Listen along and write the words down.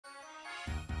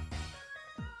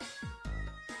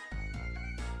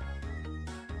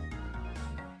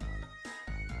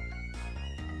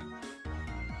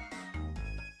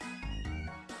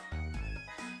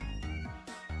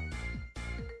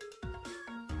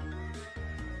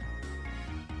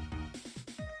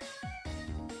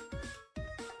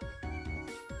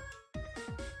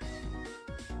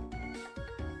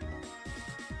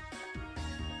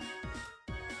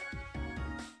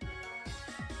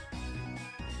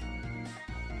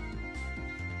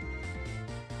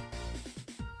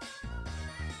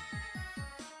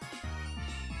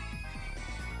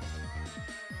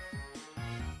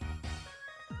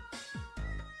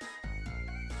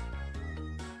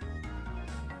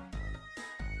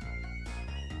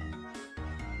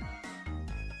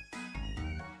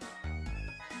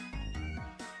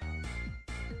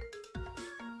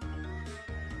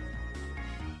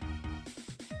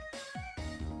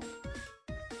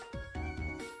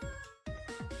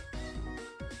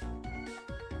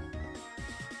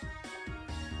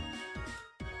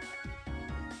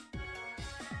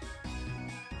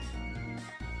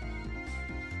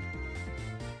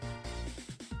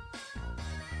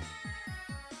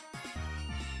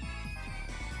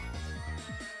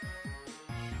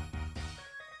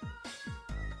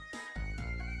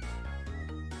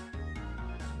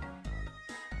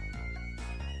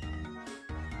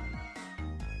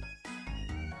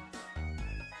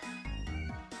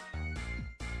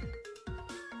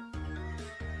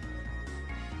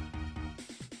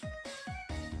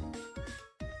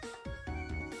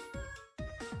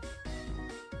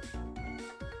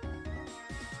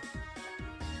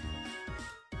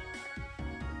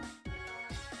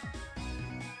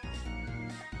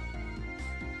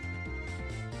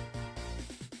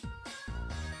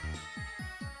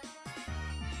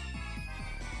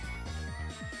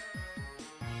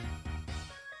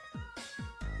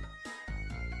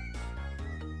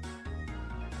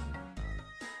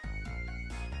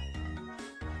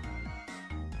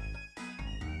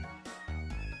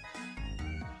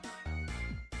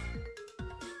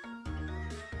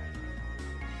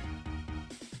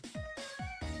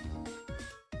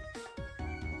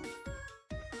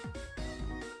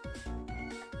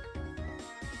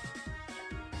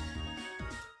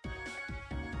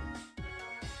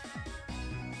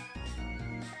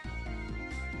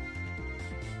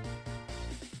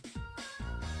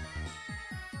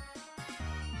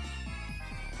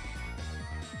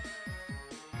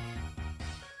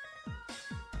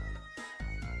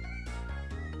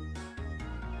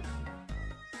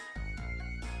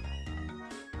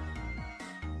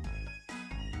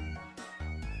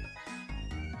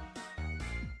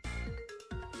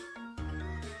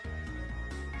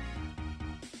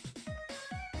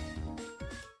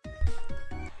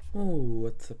Oh,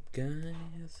 what's up,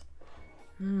 guys?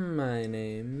 My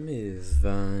name is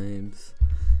Vibes.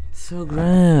 So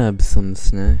grab some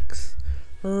snacks,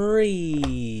 relax,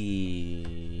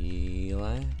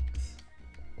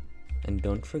 and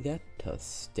don't forget to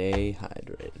stay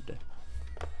hydrated.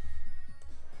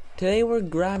 Today we're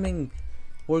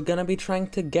gonna be trying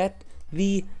to get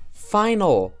the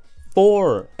final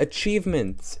 4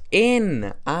 achievements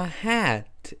in a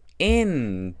hat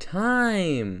in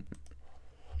time.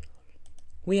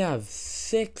 We have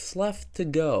 6 left to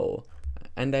go,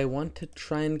 and I want to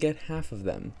try and get half of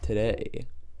them today.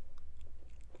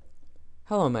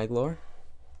 Hello, Maglor.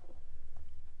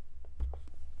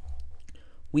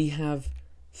 We have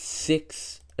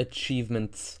 6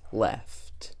 achievements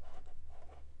left.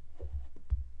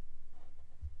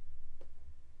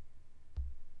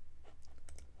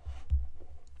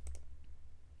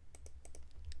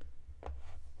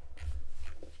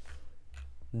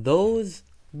 Those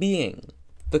being: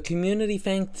 the community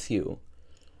thanks you.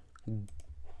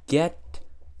 Get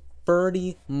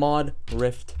 30 mod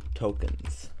rift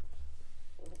tokens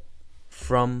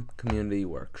from community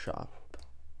workshop.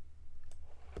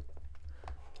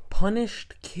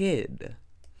 Punished kid.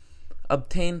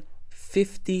 Obtain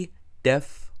 50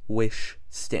 death wish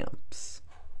stamps.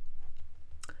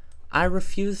 I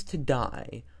refuse to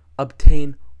die.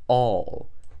 Obtain all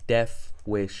death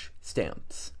wish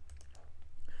stamps.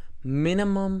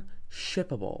 Minimum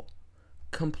shippable.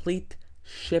 Complete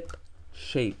ship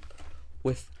shape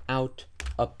without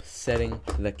upsetting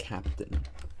the captain.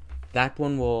 That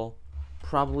one will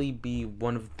probably be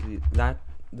one of the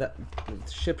that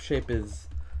ship shape is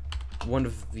one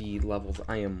of the levels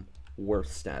I am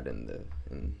worst at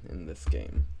in this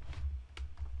game.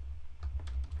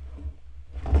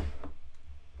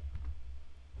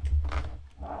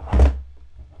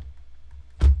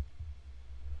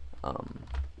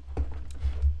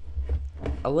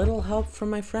 A little help from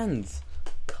my friends.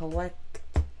 Collect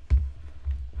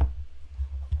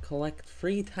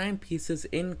free timepieces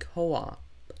in co-op.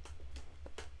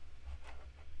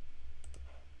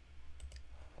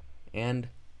 And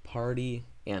party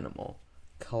animal.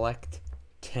 Collect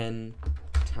 10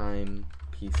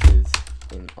 timepieces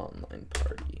in online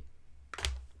party.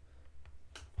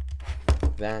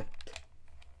 That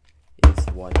is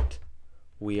what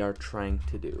we are trying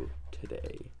to do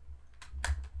today.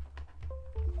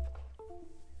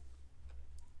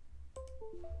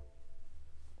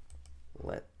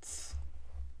 Let's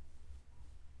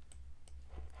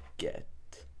get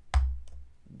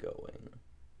going.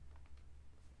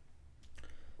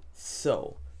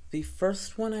 So, the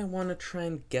first one I want to try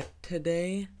and get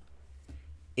today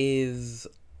is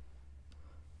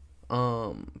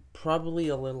probably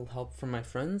a little help from my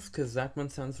friends, because that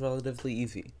one sounds relatively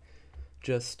easy.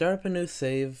 Just start up a new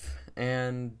save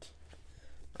and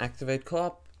activate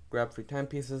co-op, grab free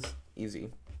timepieces,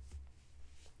 easy.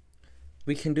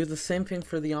 We can do the same thing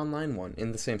for the online one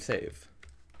in the same save.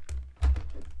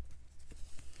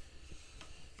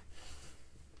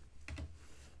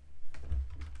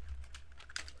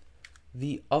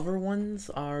 The other ones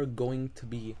are going to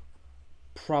be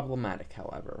problematic,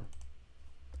 however,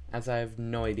 as I have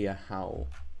no idea how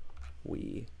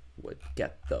we would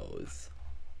get those.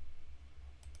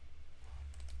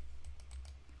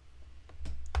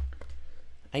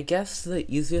 I guess the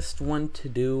easiest one to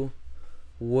do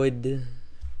would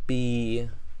be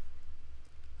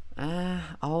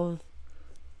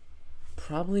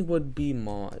probably would be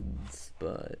mods,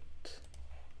 but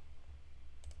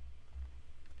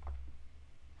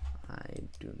I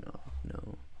do not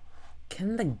know.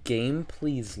 Can the game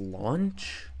please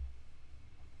launch?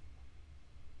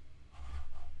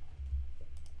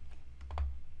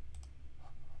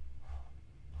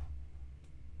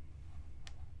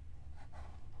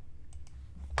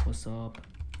 What's up?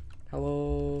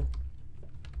 Hello.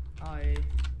 Hi. I'm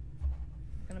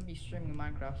gonna be streaming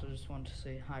Minecraft, so I just wanted to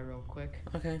say hi real quick.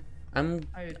 Okay.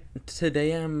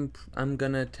 Today I'm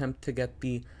gonna attempt to get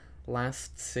the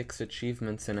last 6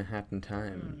 achievements in a hat in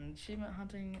time. Achievement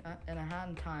hunting in a hat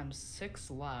in time.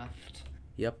 6 left.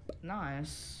 Yep.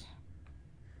 Nice.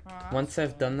 Once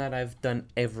I've done that, I've done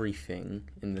everything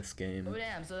in this game. Oh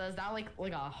damn! So is that like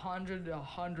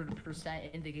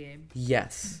 100% in the game?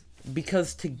 Yes.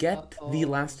 Because to get the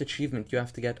last achievement, you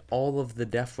have to get all of the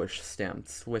Death Wish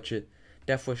stamps,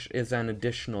 Death Wish is an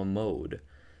additional mode.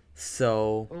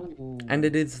 So, and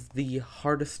it is the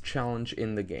hardest challenge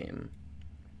in the game.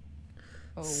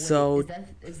 Oh, so, wait,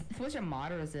 is Death Wish a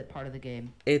mod or is it part of the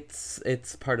game? It's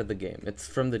part of the game. It's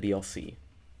from the DLC.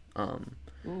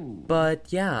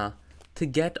 But yeah, to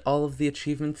get all of the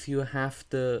achievements, you have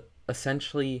to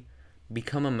essentially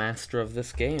become a master of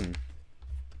this game.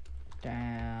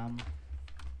 Damn.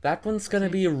 That one's gonna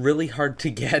be really hard to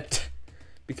get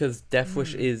because Death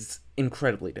Wish is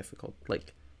incredibly difficult.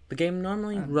 Like, the game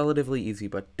normally relatively easy,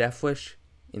 but Death Wish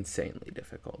insanely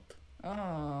difficult.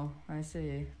 Oh, I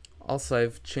see. Also,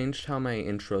 I've changed how my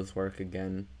intros work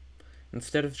again.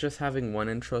 Instead of just having one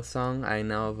intro song, I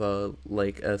now have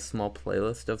a small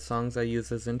playlist of songs I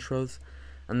use as intros,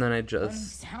 and then I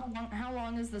just How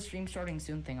long is the stream starting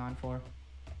soon thing on for?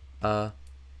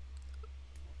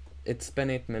 It's been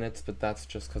 8 minutes, but that's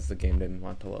just because the game didn't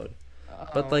want to load.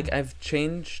 But like, I've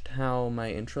changed how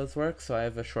my intros work, so I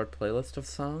have a short playlist of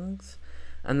songs,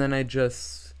 and then I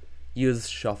just use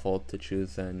shuffle to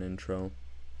choose an intro.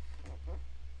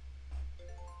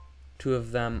 2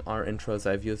 of them are intros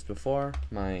I've used before,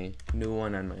 my new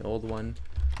one and my old one,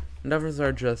 and others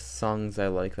are just songs I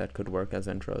like that could work as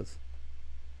intros.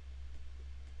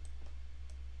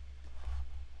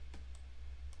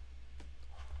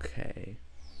 Okay.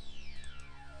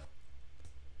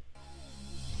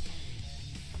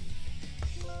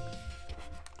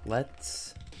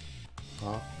 Let's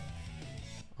hop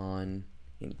on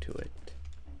into it.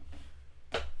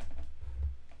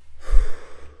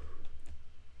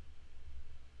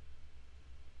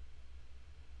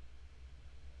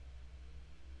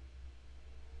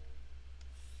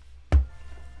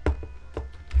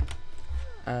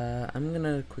 I'm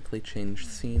gonna quickly change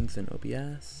scenes in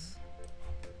OBS.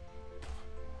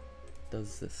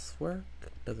 Does this work?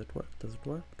 Does it work? Does it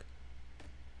work?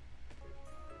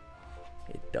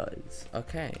 It does.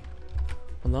 Okay.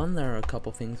 Hold on, there are a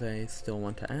couple things I still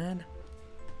want to add.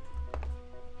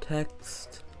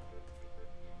 Text.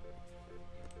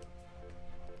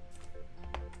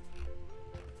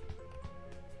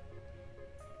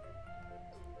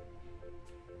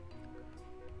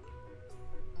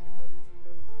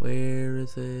 Where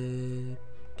is it?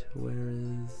 Where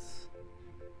is...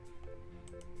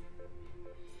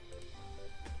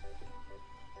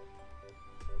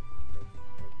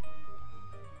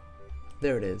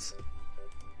 There it is.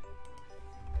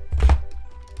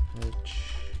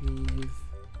 Achievements.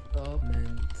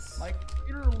 My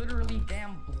computer literally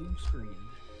damn blue screen.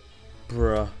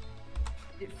 Bruh.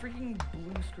 It freaking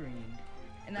blue screened.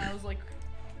 And I was like,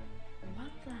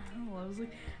 what the hell? I was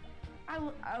like,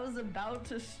 I was about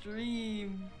to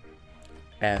stream.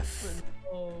 F.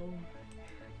 No.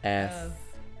 F.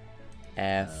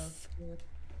 F.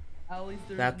 At least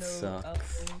there's that no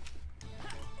sucks.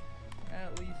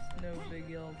 At least no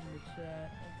big L in the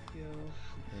chat. Let's go.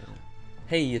 Yeah.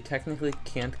 Hey, you technically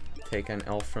can't take an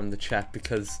L from the chat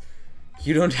because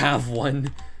you don't have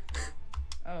one.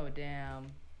 Oh damn,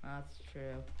 that's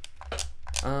true.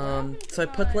 So I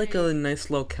put like a nice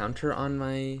low counter on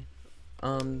my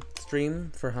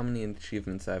stream for how many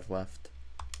achievements I've left.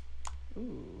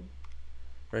 Ooh.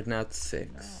 Right now it's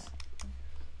 6.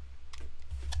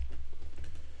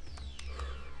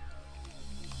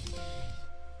 No.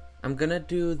 I'm gonna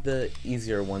do the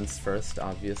easier ones first,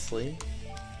 obviously.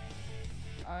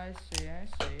 I see, I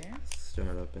see.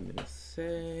 Start up a new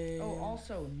save. Oh,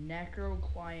 also, Necro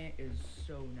Client is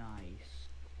so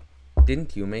nice.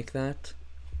 Didn't you make that?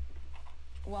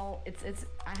 Well, it's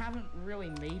I haven't really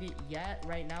made it yet.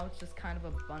 Right now, it's just kind of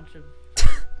a bunch of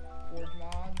Forge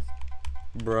mods.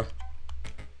 Bruh.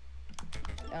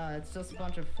 It's just a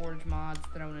bunch of Forge mods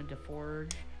thrown into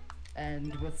Forge,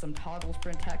 and with some toggle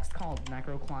sprint text called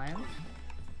Necro Client.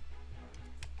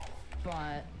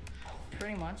 But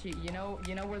pretty much, you know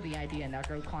where the idea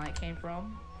Necro Client came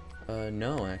from?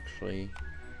 No, actually.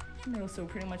 No, so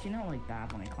pretty much, like Bad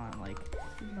Bunny Client, like,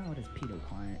 you know it is Pedo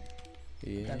Client.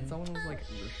 Yeah. That someone was like,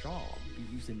 Rashad, be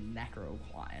using Necro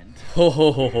Client.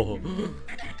 Oh.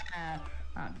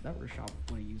 That Rashad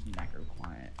when he used Necro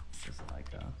Client. It's just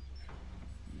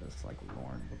like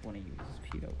Lauren when he uses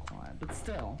Pedo Client. But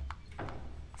still.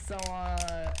 So,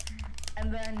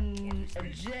 and then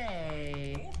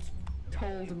Jay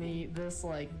told me this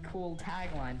like cool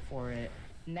tagline for it.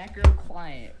 Necro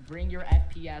Client, bring your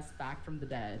FPS back from the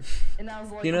dead. And I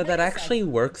was like, You know, that actually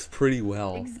works pretty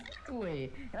well.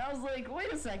 Exactly. And I was like,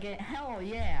 wait a second, hell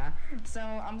yeah. So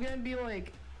I'm gonna be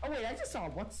like, oh wait, I just saw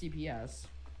what's CPS.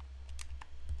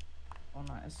 Oh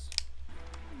nice.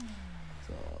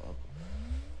 So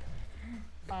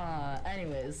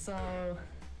anyways, so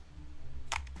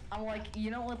I'm like, you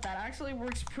know what, that actually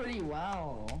works pretty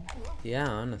well. Yeah,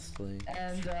 honestly.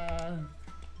 And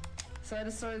so I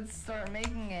just start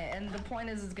making it, and the point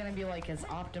is it's gonna be like as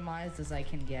optimized as I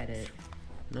can get it.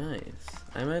 Nice.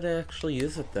 I might actually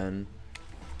use it then.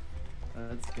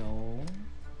 Let's go.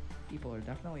 People are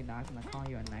definitely not gonna call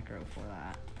you a necro for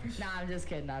that. Nah, I'm just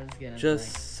kidding.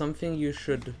 Just something you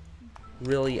should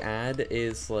really add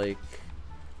is like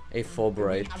a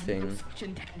Fulbright We have thing. no such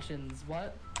intentions.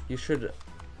 What? You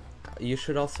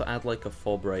should also add like a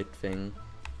Fulbright thing.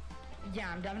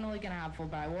 Yeah, I'm definitely gonna have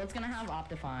Fulbright. Well, it's gonna have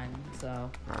Optifine, so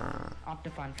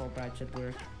Optifine Fulbright should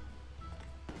work.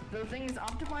 The thing is,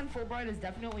 Optifine Fulbright is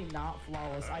definitely not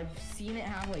flawless. I've seen it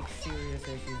have like serious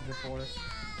issues before.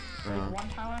 Like one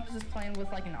time I was just playing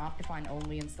with like an Optifine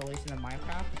only installation of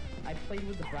Minecraft. I played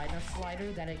with the brightness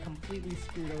slider that it completely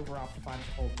screwed over Optifine's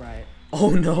Fulbright. Oh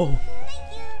no!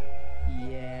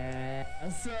 Yeah,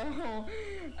 so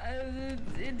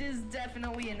it is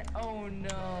definitely an oh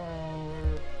no.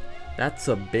 That's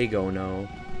a big oh no.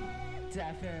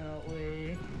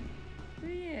 Definitely.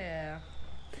 Yeah.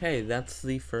 Okay, that's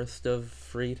the first of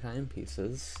 3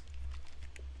 timepieces.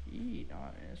 Nice.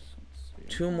 Let's see.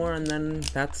 2 more and then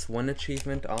that's 1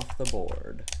 achievement off the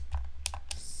board.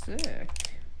 Sick.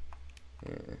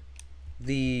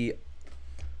 Yeah.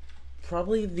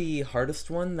 Probably the hardest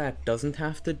one that doesn't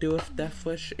have to do with Death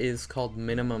Wish is called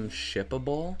Minimum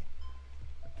Shippable.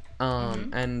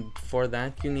 And for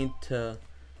that you need to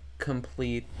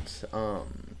complete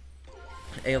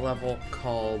a level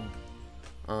called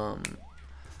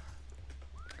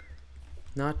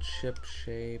not Ship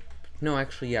Shape. No,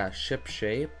 actually, yeah, Ship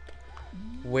Shape,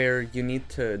 where you need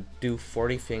to do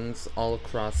 40 things all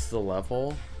across the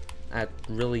level at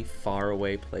really far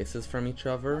away places from each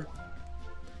other.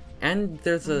 And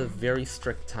there's a very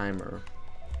strict timer.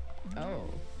 Oh.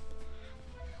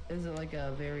 Is it like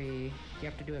a very... You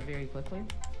have to do it very quickly?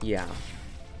 Yeah.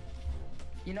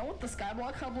 You know what? The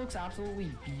Skyblock Hub looks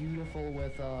absolutely beautiful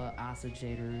with acid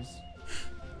shaders.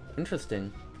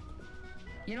 Interesting.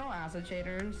 You know acid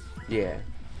shaders? Yeah.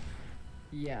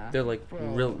 Yeah. They're like,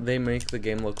 they make the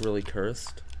game look really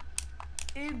cursed.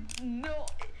 It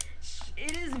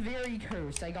is very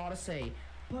cursed, I gotta say.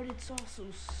 But it's also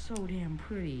so damn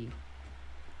pretty.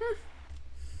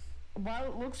 While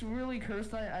it looks really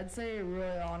cursed, I'd say it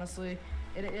really honestly,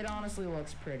 it honestly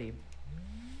looks pretty.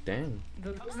 Dang.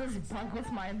 There's this bug with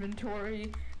my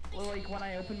inventory. Like when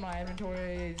I open my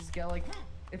inventory, I just get like,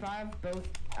 if I have both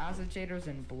acid shaders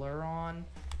and blur on,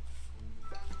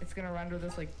 it's gonna render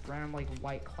this like random like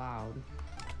white cloud.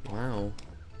 Wow.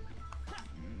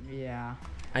 Yeah.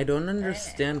 I don't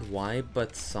understand why,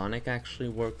 but Sonic actually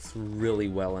works really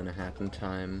well in A Hat in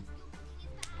Time.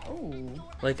 Oh.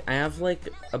 Like, I have like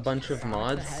a bunch of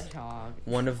mods. The Hedgehog.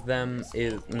 One of them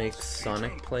makes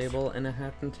Sonic playable in A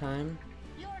Hat in Time.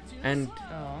 And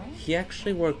he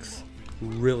actually works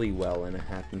really well in A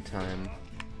Hat in Time.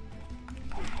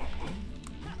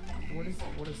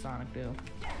 What does Sonic do?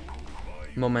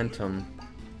 Momentum.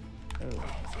 Oh.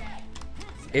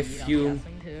 If you...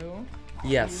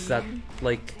 Yes, that,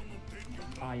 like...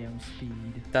 I am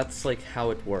speed. That's like how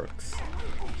it works.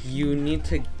 You need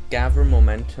to gather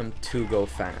momentum to go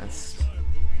fast.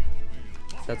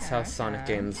 That's how Sonic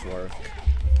games work.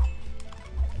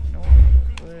 No,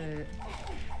 but...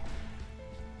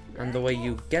 And the way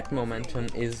you get momentum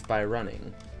is by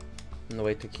running. And the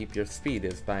way to keep your speed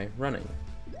is by running.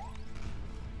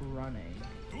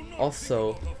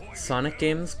 Also, Sonic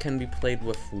games can be played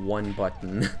with 1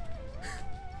 button.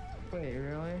 Wait,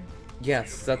 really?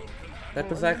 Yes, that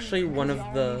was actually one of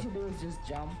the... Just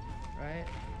jump, right?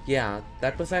 Yeah,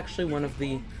 that was actually one of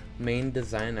the main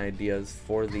design ideas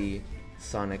for the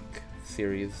Sonic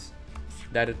series.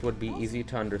 That it would be easy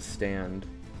to understand.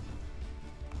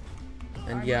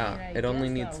 And yeah, it only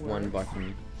needs 1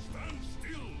 button.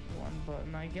 1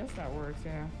 button, I guess that works,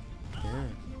 yeah. Yeah.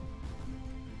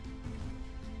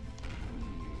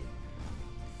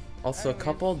 Also, a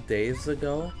couple days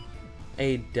ago,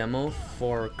 a demo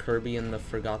for Kirby and the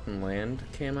Forgotten Land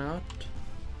came out.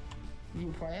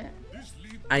 You play it?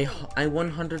 I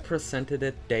 100%ed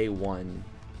it day 1.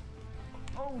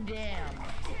 Oh damn!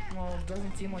 Well, it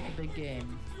doesn't seem like a big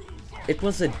game. It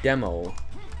was a demo.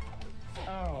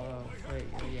 Oh, wait,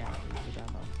 yeah, it was a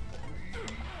demo.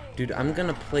 Dude, I'm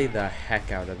gonna play the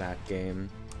heck out of that game.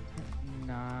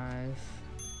 Nice.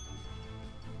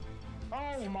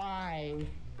 Oh my!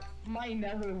 My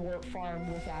nether wart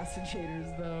farm with acid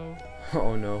shaders though.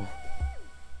 Oh no.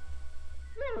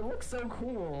 No, it looks so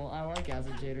cool. I like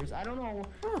acid shaders. I don't know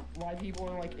why people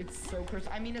are like, it's so cursed.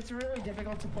 I mean, it's really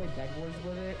difficult to play Bed Wars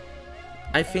with it.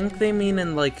 I think they mean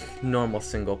in like normal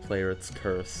single player it's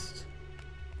cursed.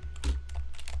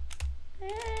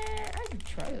 I could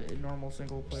try it in normal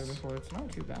single player before. It's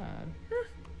not too bad.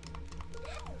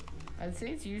 I'd say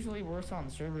it's usually worse on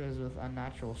servers with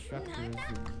unnatural structures, and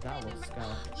that looks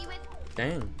scuffed.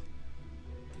 Dang.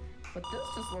 But this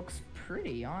just looks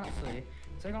pretty, honestly.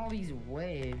 It's like all these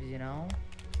waves, you know?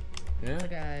 Yeah. It's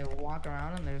like I walk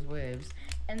around and there's waves.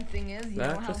 And the thing is, you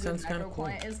know how just good sounds kinda cool.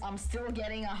 Microclient is? I'm still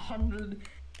getting 100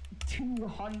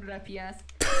 200 FPS.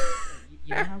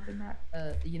 You know how good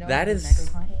that? You know that how is good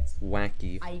Necro client is?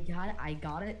 wacky. I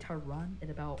got it to run at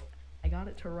about. I got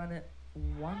it to run at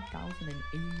 1080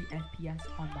 FPS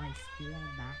on my small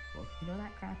MacBook. You know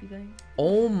that crappy thing?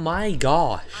 Oh my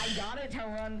gosh. I got it to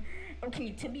run.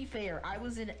 Okay, to be fair, I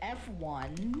was in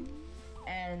F1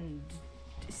 and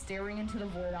staring into the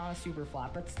void on a super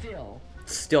flat, but still.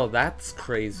 Still, that's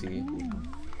crazy.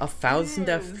 1000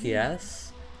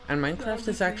 FPS? And Minecraft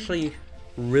is actually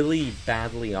really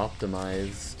badly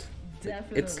optimized.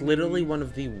 Definitely. It's literally one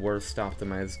of the worst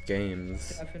optimized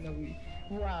games. Definitely.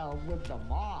 Well, with the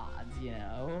mods, you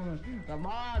know. The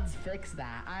mods fix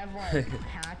that. I have like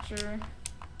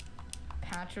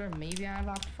Patcher, maybe I have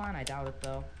Optifine. I doubt it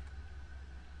though.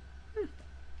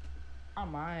 I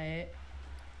might.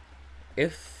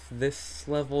 If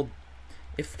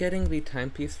getting the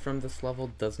timepiece from this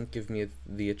level doesn't give me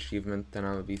the achievement, then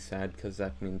I would be sad, because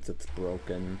that means it's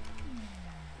broken.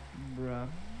 Bruh.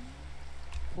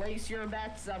 Place your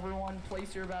bets, everyone.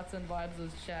 Place your bets in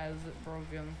Vibes' chat. Is it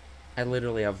broken? I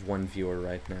literally have one viewer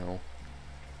right now.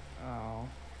 Oh.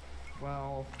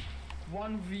 Well,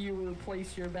 one viewer,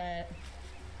 place your bet.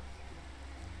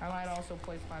 I might also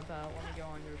place my bet. Let me go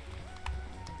on your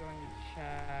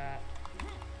chat.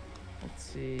 Let's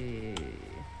see.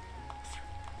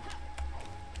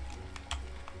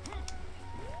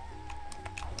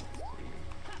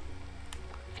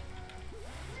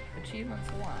 Achievements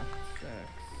left, 6.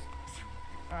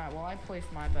 Alright, well I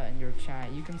placed my bet in your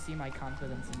chat. You can see my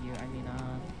confidence in you. I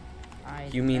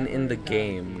mean, You mean in the never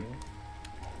game? doubted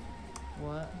you.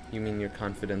 What? You mean your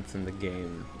confidence in the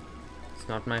game? It's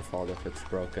not my fault if it's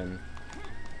broken.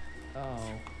 Oh.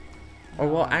 Or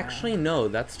well, actually no,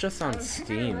 that's just on I was gonna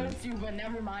Steam. roast you, but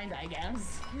never mind, I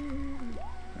guess.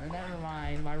 Never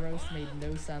mind. My roast made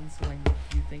no sense when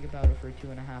you think about it for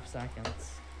 2.5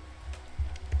 seconds.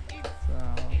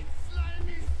 So.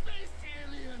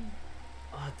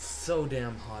 Oh, it's so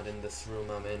damn hot in this room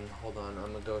I'm in. Hold on,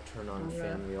 I'm gonna go turn on a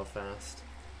fan real fast.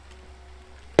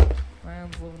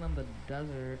 Man's living in the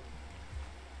desert.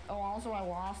 Oh, also I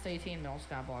lost 18 mil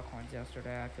Skyblock coins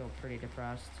yesterday. I feel pretty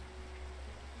depressed.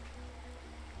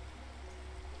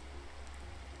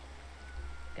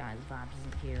 Guys, Vibes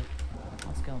isn't here.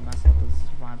 Let's go mess up this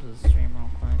Vibes' stream real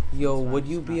quick. Yo, Since would Vibes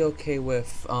you is be not- okay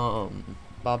with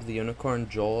Bob the Unicorn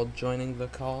Joel joining the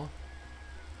call?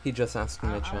 He just asked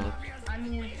in the chat. I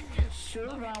mean, sure,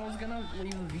 but I was gonna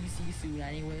leave a VC soon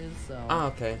anyways, so. Ah,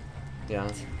 okay. Yeah.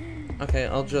 Okay,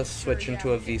 I'll just switch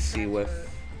into a VC with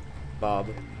Bob.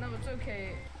 No, it's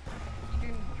okay. You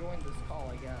can join this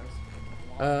call, I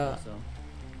guess. So.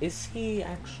 Is he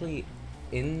actually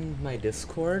in my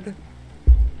Discord?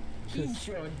 He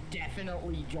should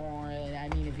definitely join. I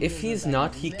mean, If he's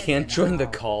not, he can't join the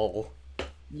call.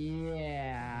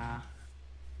 Yeah.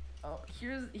 Oh,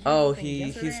 here's Oh, the thing.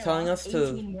 he's Yesterday I telling lost us to-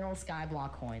 18 mil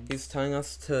Skyblock coins. He's telling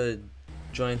us to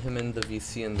join him in the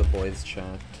VC in the boys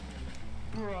chat.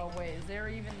 Bro, wait, is there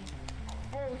even...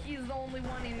 Bro, he's the only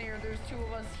one in there. There's 2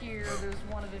 of us here. There's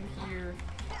 1 of them here.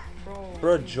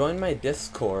 Bro, join my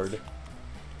Discord.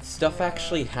 Stuff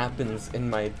actually happens in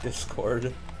my Discord.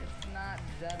 It's not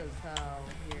dead as hell.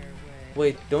 Here,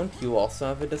 Wait, don't you also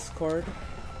have a Discord?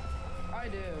 I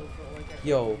do, but like...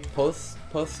 Yo, post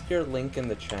your link in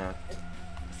the chat.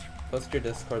 Post your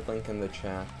Discord link in the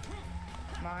chat.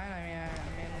 Mine, I mean, I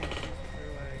mainly use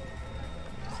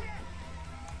it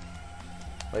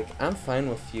for Like, I'm fine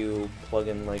with you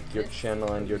plugging like your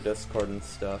channel and your Discord and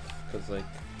stuff, cause like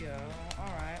Yo,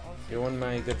 alright, let's see. you're one of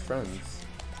my good friends.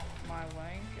 My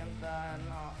link, and then,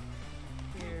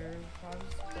 here,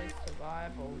 Vibes place to buy,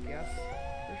 but guess,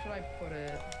 where should I put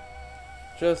it?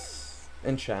 Just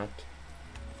in chat.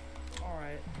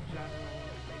 Alright, general,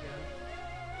 I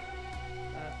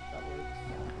guess. That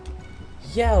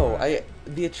works. Yo,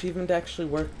 the achievement actually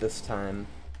worked this time.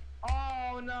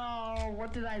 Oh no!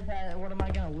 What did I bet? What am I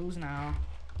gonna lose now?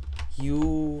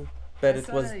 You bet I it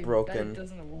said was I bet broken. it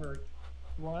doesn't work.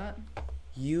 What?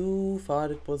 You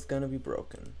thought it was gonna be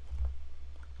broken.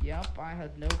 Yep, I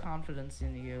had no confidence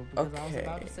in you because I was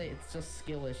about to Okay. say it's just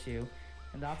skill issue,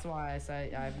 and that's why I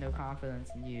said I have no confidence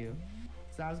in you.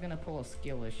 So I was gonna pull a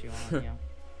skill issue on you.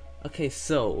 Okay,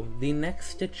 so the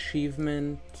next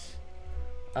achievement,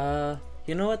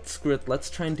 you know what? Screw it. Let's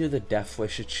try and do the Death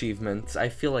Wish achievements. I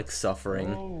feel like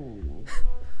suffering. Oh.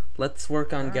 Let's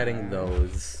work on getting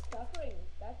those. Suffering.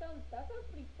 That sounds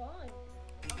pretty fun.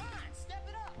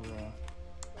 Bruh.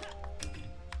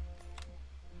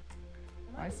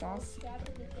 I'm I not saw in the chat at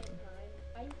the same time.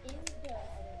 I'm in the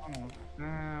Oh,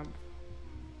 snap.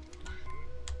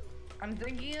 I'm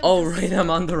thinking of Oh just- right, I'm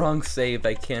on the wrong save.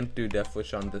 I can't do Death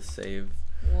Wish on this save.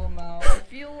 Well, no, I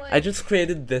feel like. I just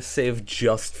created this save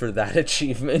just for that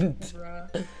achievement.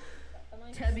 Bruh. Am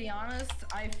I To be honest,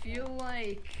 I feel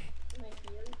like am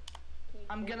I here? Can you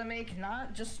I'm see gonna me? make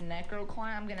not just Necro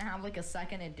Client, I'm gonna have like a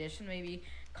second edition, maybe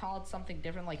call it something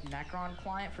different like Necron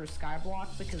Client for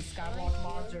Skyblock, because Skyblock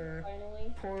mods are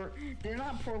Finally. they're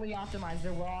not poorly optimized,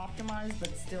 they're well optimized,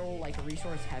 but still like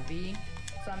resource heavy.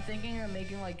 So I'm thinking of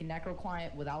making like Necro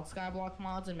Client without Skyblock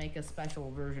mods and make a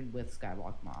special version with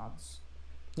Skyblock mods.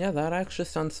 Yeah, that actually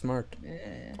sounds smart.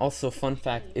 Yeah. Also, fun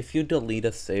fact, if you delete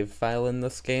a save file in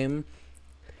this game,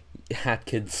 Hat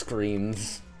Kid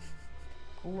screams.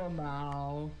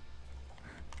 Lamau.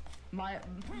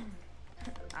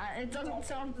 It doesn't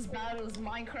sound as bad as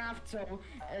Minecraft, so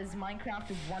as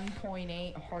Minecraft is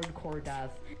 1.8 hardcore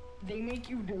death. They make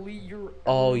you delete your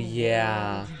Oh, own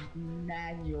yeah. world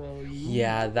manually.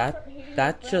 Yeah,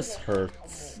 that just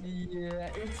hurts. Yeah,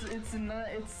 it's not,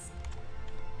 it's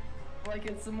like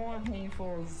it's more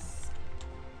painful.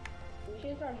 We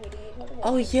should start hitting each other.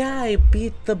 Oh yeah, I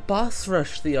beat the boss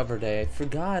rush the other day. I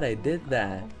forgot I did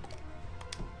that.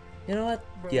 You know what?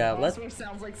 Bro, Yeah, Boss let's... Rush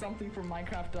sounds like something from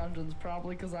Minecraft Dungeons,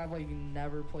 probably because I've like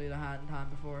never played a Hat in Time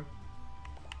before.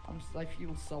 I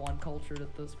feel so uncultured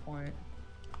at this point.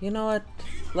 You know what?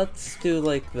 Let's do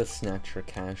like the Snatcher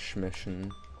Cash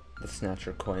mission. The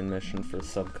Snatcher Coin mission for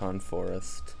Subcon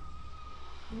Forest.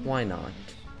 Why not?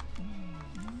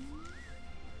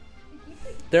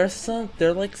 There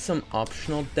are like some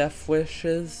optional death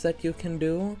wishes that you can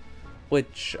do,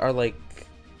 which are like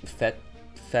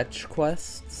fetch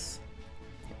quests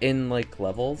in like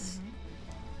levels,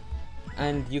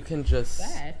 and you can just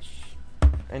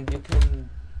and you can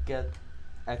get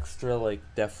extra like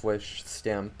death wish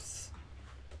stamps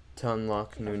to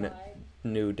unlock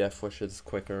new death wishes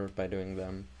quicker by doing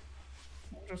them.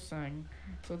 Interesting.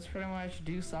 So it's pretty much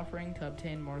do suffering to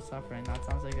obtain more suffering. That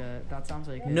sounds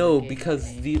like a No, game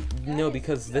because to me.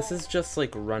 because this is just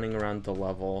like running around the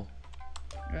level.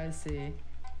 I see.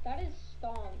 That is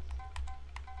stance.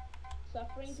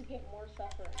 Suffering to get more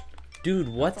suffering. Dude,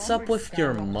 what's Sounds up like with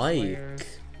your Skywalker mic? Slayers.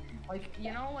 Like,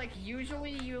 you know, like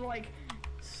usually you like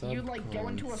go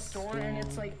into a store and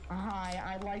it's like, hi,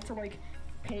 I'd like to like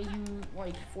pay you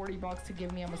like $40 to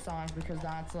give me a massage because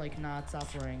that's like not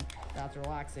suffering, that's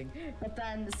relaxing. But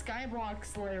then the Skyblock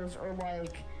Slayers are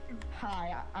like,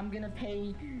 hi, I'm gonna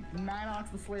pay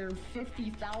Manox the Slayer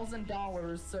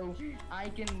 $50,000 so I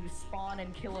can spawn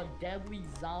and kill a deadly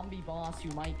zombie boss who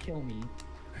might kill me.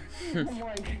 I'm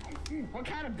like, what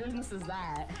kind of business is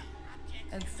that?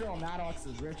 And still, Maddox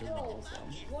is rich as well, so.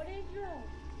 What is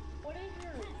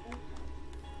your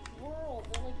world?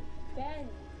 Like Ben.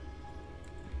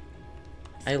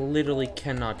 I literally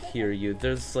cannot hear you.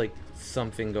 There's like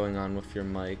something going on with your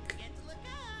mic.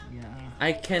 Yeah.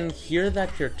 I can hear that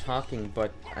you're talking,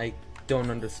 but I don't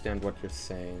understand what you're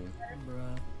saying.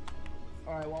 Bruh.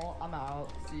 Alright, well, I'm out.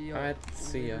 See ya. Alright,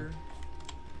 see ya. later.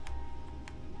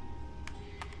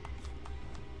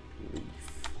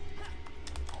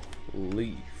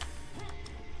 Leaf.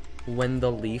 When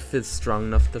the leaf is strong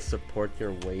enough to support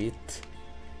your weight.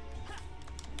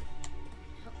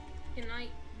 Can I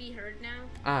be heard now?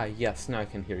 Ah, yes, now I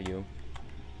can hear you.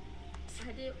 I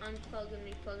had to unplug and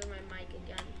replug my mic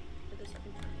again for the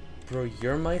second time. Bro,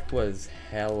 your mic was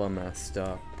hella messed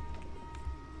up.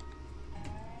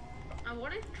 I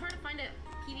wanted to try to find a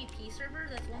PvP server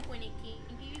that's 1.8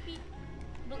 in PvP,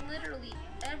 but literally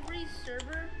every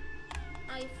server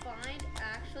I find,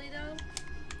 actually though,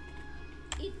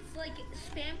 it's like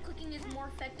spam clicking is more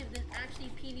effective than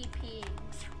actually PvPing.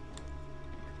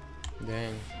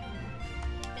 Dang.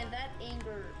 And that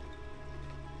anger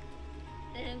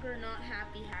not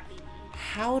happy me.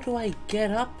 How do I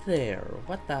get up there?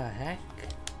 What the heck?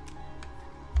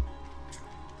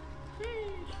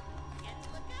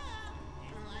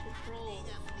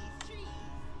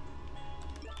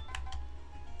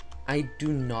 I do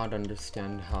not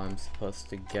understand how I'm supposed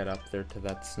to get up there to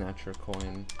that Snatcher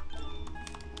coin.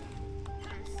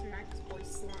 And smack this boy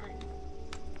slime.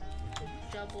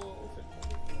 Just double.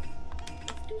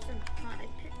 Let's do some high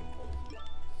technicals.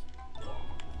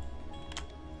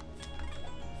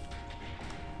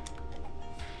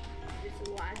 This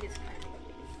lag is kind of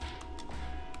getting.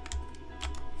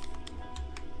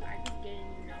 Lag is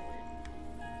getting nowhere.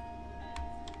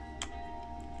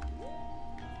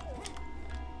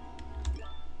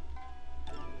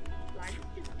 Lag is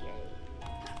just gay.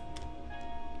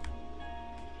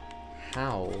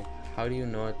 How? How do you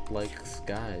know it likes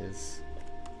guys?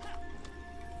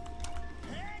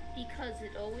 Because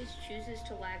it always chooses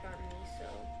to lag on me, so.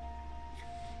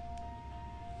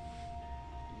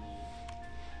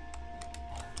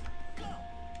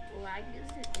 lag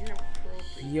is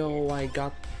inappropriate. Yo, I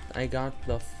got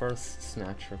the first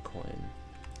Snatcher coin.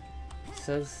 It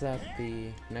says that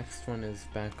the next one is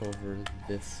back over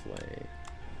this way.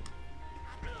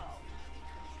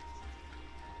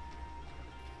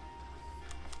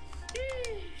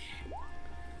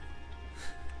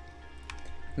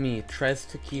 Me tries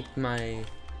to keep my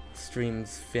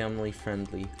streams family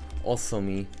friendly. Also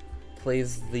me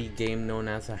plays the game known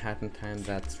as A Hat in Time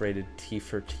that's rated T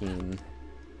for teen.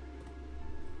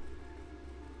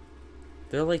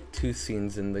 There are like 2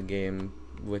 scenes in the game,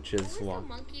 which is Who's what? the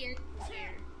monkey engineer?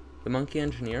 The monkey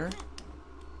engineer?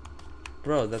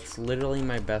 Bro, that's literally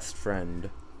my best friend.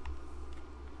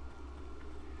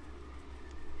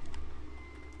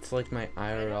 It's like my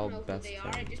I don't know IRL who best they are.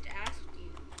 I friend. just asked you.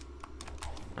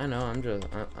 I know,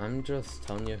 I'm just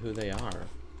telling you who they are.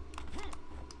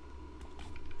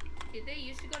 Did they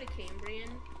used to go to Cambrian?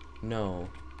 No.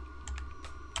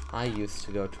 I used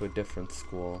to go to a different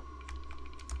school.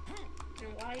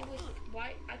 And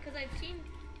why? Because I've seen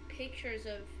pictures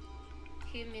of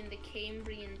him in the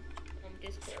Cambrian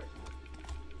Discord.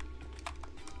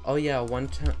 Oh yeah, one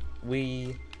time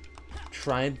we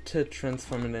tried to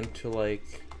transform it into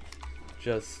like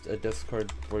just a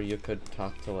Discord where you could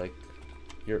talk to like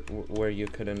where you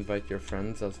could invite your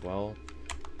friends as well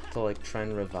to like try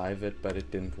and revive it, but it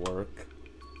didn't work.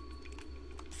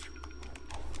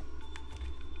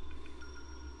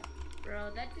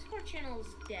 Bro, that Discord channel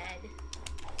is dead.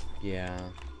 Yeah.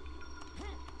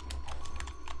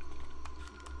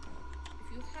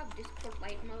 If you have Discord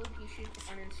light mode, you should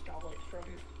uninstall it from,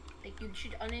 like, you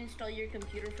should uninstall your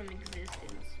computer from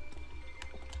existence.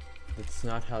 That's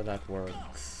not how that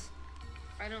works.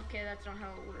 I don't care, that's not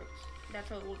how it works. That's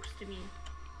how it works to me.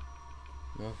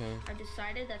 Okay. I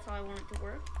decided that's how I want it to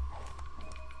work.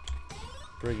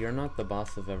 Bro, you're not the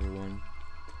boss of everyone.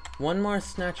 One more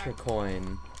Snatcher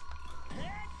coin.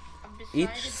 I've decided Each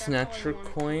that's how I Snatcher want it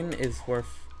to coin work. is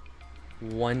worth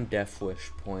 1 Death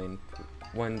Wish point.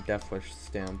 1 Death Wish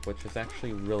stamp, which is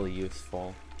actually really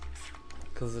useful.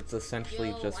 Because it's essentially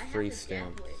Yo, just I have free a Death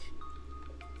stamps. Wish.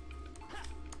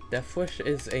 Death Wish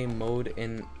is a mode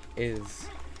in A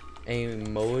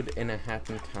Hat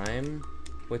in Time,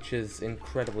 which is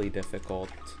incredibly difficult,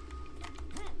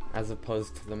 as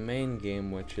opposed to the main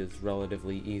game, which is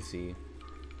relatively easy.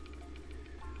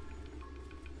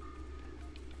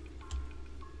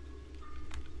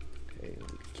 Okay,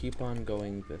 keep on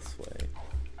going this way.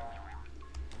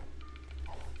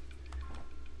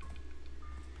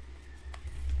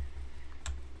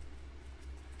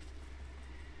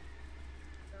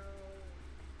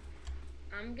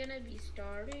 I'm gonna be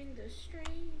starting the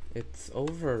stream. It's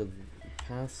over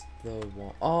past the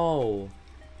wall.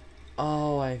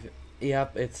 Oh,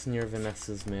 yep, it's near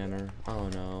Vanessa's manor. Oh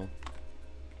no.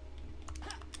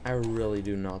 I really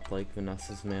do not like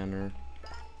Vanessa's manor.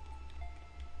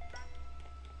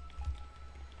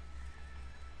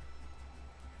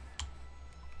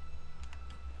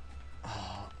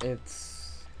 Oh,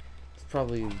 it's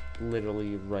probably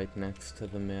literally right next to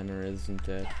the manor, isn't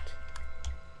it?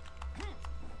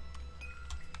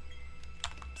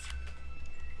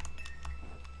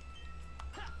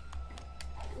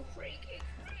 You freaking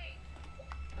freak.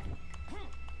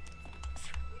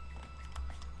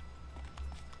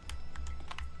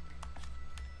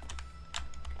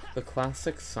 The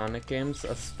classic Sonic games,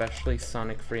 especially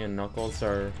Sonic 3 and Knuckles,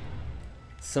 are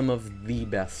some of the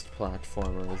best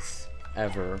platformers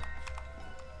ever.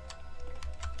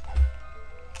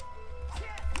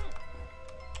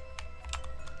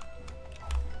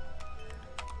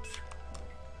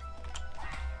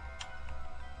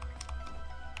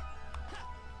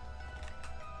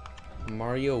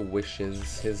 Mario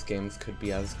wishes his games could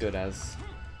be as good as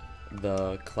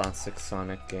the classic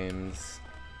Sonic games.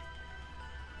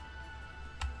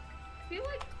 I feel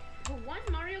like the one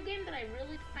Mario game that I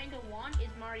really kind of want is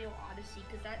Mario Odyssey,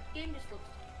 because that game just looks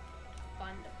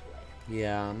fun to play.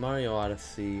 Yeah, Mario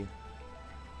Odyssey.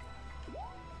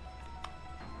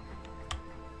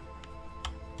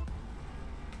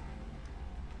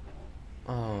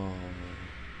 Oh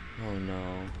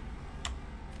no.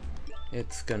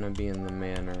 It's gonna be in the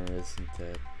manor, isn't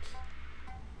it?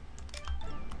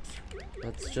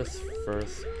 Let's just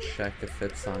first check if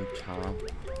it's on top.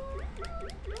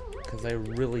 Because I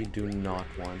really do not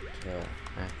want to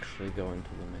actually go into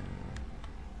the manor.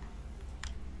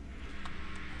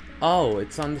 Oh,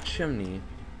 it's on the chimney.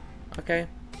 Okay.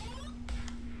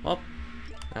 Well,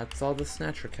 that's all the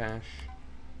Snatcher cash.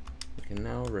 We can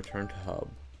now return to hub.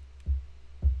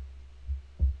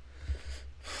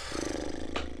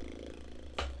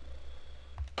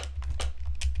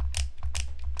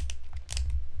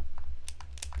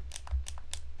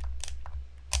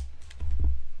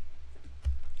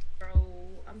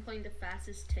 playing the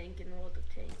fastest tank in World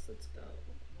of Tanks. Let's go.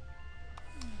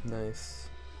 Nice.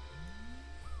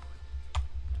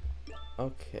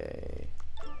 Okay.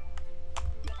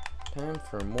 Time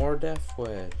for more Death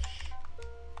Wish.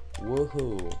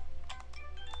 Woohoo.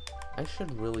 I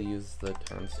should really use the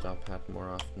Time Stop hat more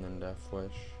often than Death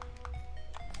Wish.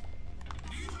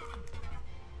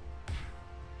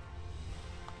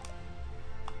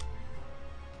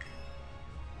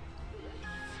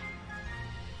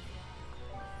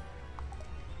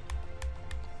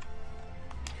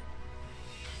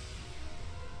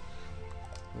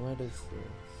 What is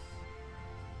this?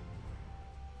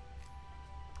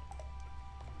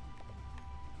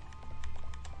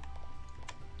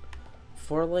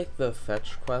 For like the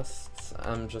fetch quests,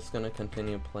 I'm just gonna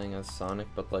continue playing as Sonic,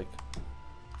 but like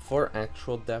for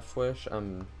actual Death Wish,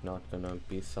 I'm not gonna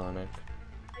be Sonic.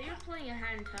 Are you playing A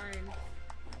Hat in Time?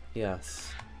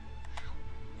 Yes.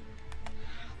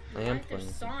 I Why am is there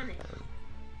playing Sonic? Time.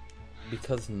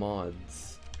 Because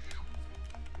mods.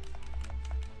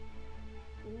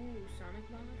 Ooh,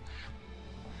 Sonic mod?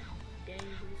 Dang,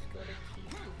 just go to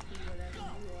T50, whatever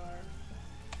you are.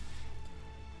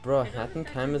 Bro, I don't Hat in think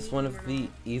that's Time a is one meme of or the not.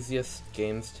 easiest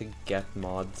games to get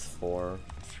mods for.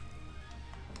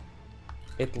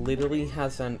 It literally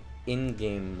has an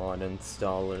in-game mod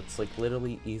installer. It's like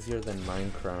literally easier than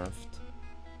Minecraft.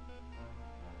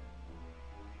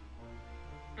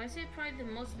 I say probably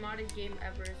the most modded game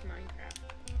ever is Minecraft.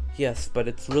 Yes, but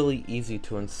it's really easy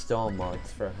to install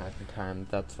mods for Hat in Time.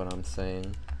 That's what I'm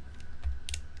saying.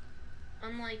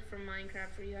 Unlike from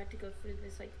Minecraft where you had to go through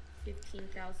this like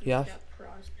 15,000 Yeah. step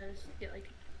process to get like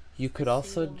You could a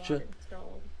also single mod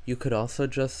installed. you could also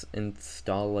just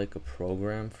install like a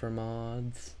program for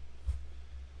mods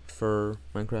for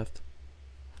Minecraft.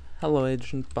 Hello,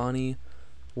 Agent Bonnie.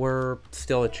 We're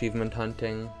still achievement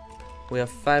hunting. We have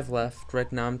 5 left.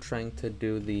 Right now I'm trying to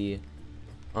do the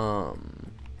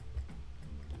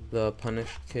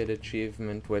Punished Kid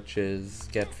achievement, which is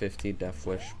get 50 Death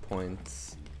Wish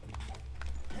points.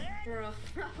 Bro,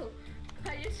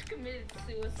 I just committed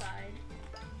suicide.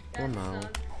 Oh That no.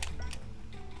 sucks.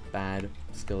 Bad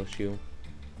skill issue.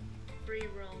 Free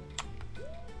roam.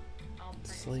 I'll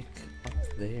It's punish. like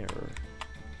up there.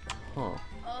 Huh.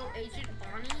 Oh, Agent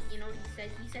Bonnie, you know what he said?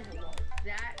 He said hello.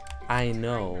 That is I a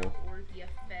know. timeout worthy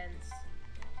offense.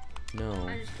 No.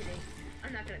 I'm just kidding.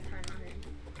 I'm not gonna time on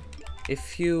him.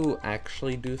 If you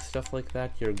actually do stuff like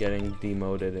that, you're getting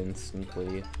demoted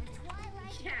instantly.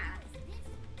 Yeah.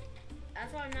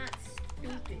 That's why I'm not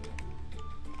stupid.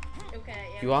 Okay.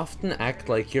 Yeah, You often act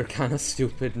like you're kinda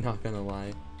stupid, not gonna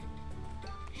lie.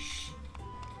 Shh.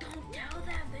 Don't tell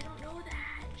them. They don't know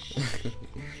that. Shh.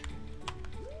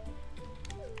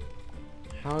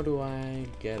 How do I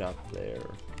get up there?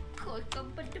 Click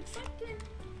up the button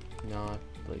Not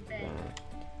like There. that.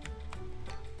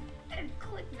 and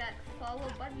click that follow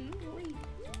button. Wait.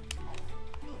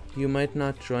 You might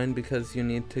not join because you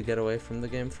need to get away from the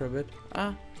game for a bit.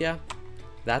 Ah, yeah.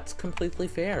 That's completely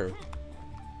fair.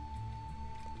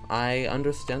 I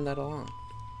understand that a lot.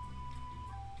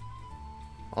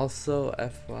 Also,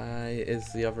 FYI,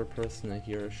 is the other person a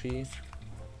he or she?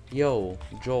 Yo,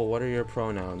 Joel, what are your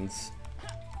pronouns?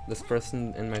 This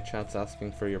person in my chat's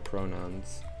asking for your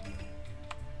pronouns.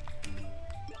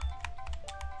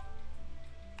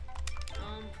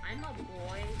 I'm a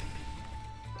boy.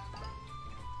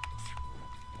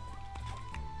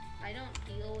 I don't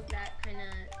deal with that kind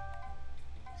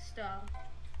of stuff.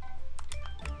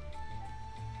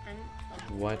 I'm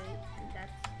a What? boy, and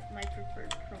that's my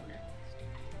preferred pronouns.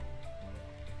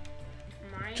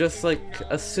 Mine Just is like, no-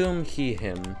 assume he,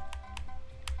 him.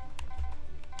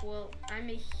 Well, I'm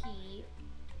a he,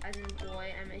 as in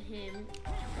boy. I'm a him,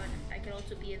 but I could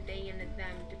also be a they and a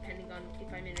them, depending on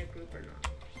if I'm in a group or not.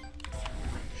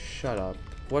 Shut up.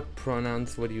 What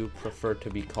pronouns would you prefer to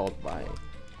be called by?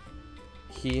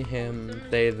 He, him,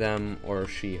 they, them, or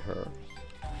she, her?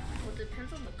 Well, it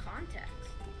depends on the context.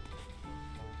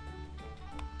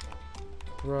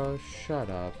 Bro, shut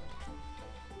up.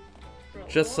 Bro,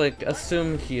 Just what- like, what?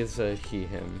 assume he is a he,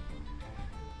 him.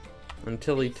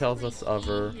 Until he tells us Basically,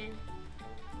 other. he, him.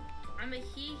 I'm a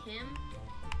he, him,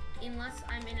 unless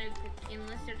I'm in a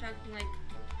unless they're talking like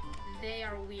they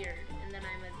are weird, and then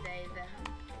I'm a they, them.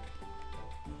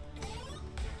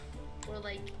 Or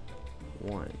like,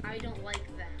 One. I don't like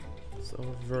them, It's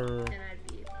over then I'd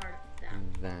be a part of them.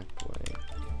 that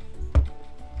way.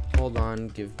 Hold on,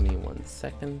 give me 1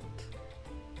 second.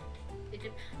 It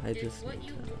dep- I it's just what need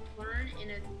you to- learn in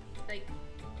a like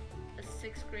a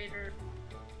 6th grader.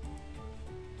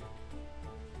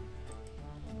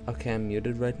 Okay, I'm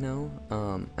muted right now.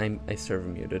 I server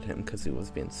muted him because he was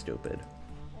being stupid.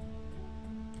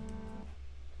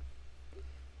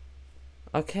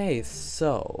 Okay,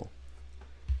 so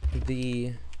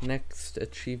the next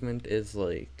achievement is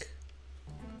like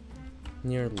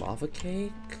near lava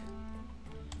cake.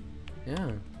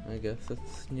 Yeah, I guess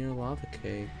it's near lava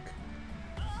cake.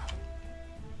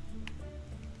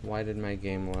 Why did my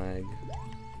game lag?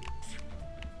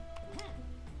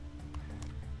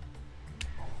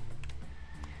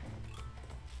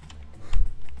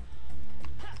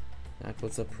 That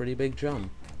was a pretty big jump.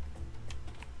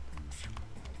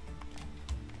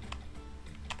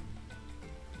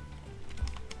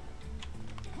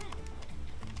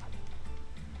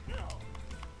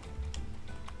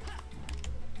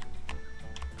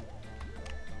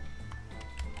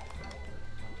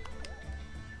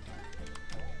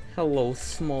 Hello,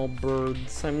 small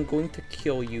birds. I'm going to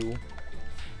kill you.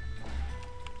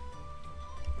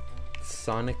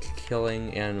 Sonic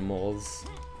killing animals.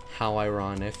 How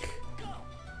ironic.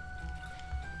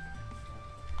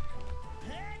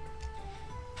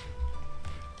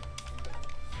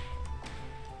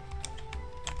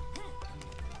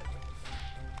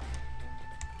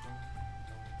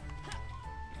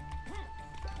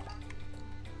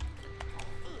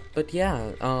 But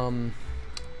yeah,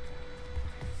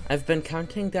 I've been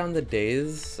counting down the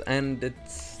days, and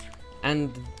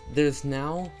there's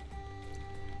now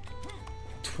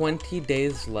 20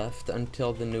 days left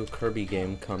until the new Kirby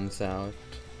game comes out,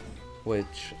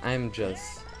 which I'm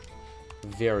just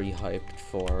very hyped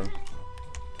for.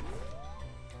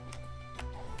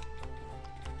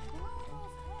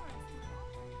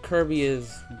 Kirby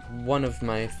is one of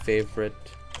my favorite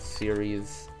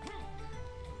series,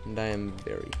 and I am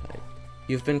very hyped.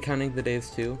 You've been counting the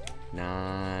days too?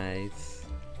 Nice.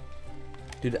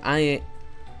 Dude, I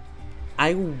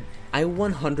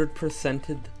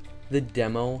 100%ed the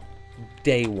demo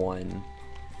day one.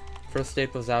 First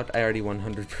date was out, I already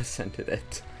 100%ed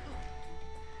it.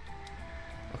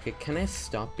 Okay, can I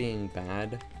stop being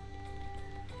bad?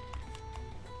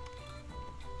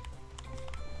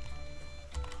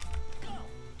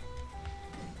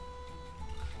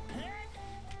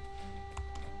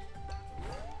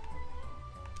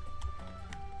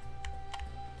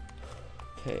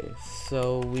 Okay,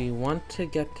 so we want to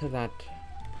get to that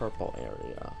purple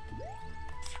area.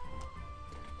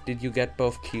 Did you get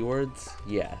both keywords?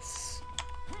 Yes.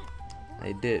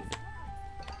 I did.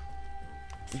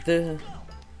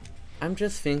 I'm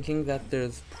just thinking that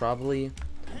there's probably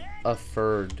a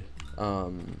third,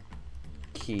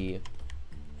 key.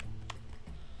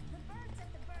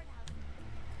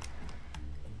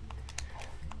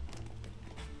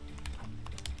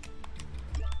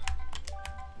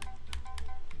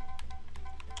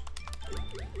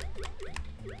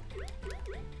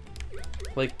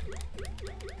 Like,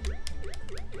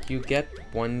 you get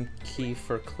one key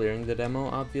for clearing the demo,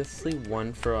 obviously,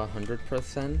 one for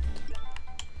 100%.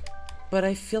 But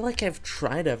I feel like I've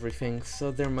tried everything,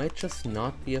 so there might just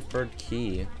not be a third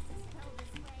key.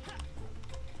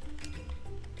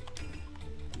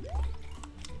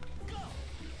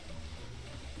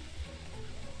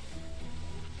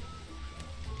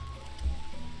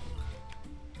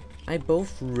 I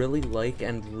both really like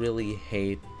and really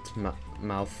hate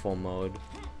mouthful mode.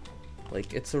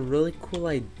 Like, it's a really cool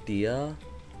idea,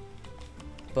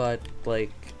 but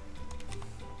like,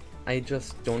 I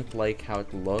just don't like how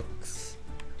it looks,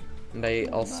 and I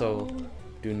also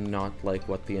do not like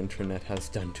what the internet has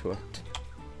done to it.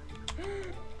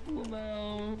 Oh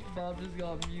no, Bob just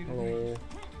got muted. Hello.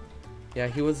 Yeah,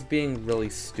 he was being really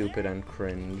stupid and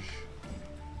cringe.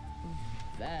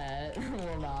 That.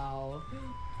 Oh no.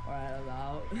 Alright, I'm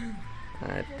out.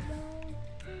 Alright.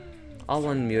 I'll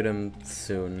unmute him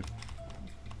soon.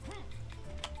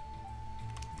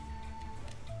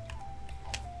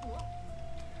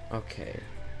 Okay.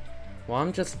 Well,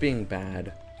 I'm just being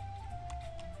bad.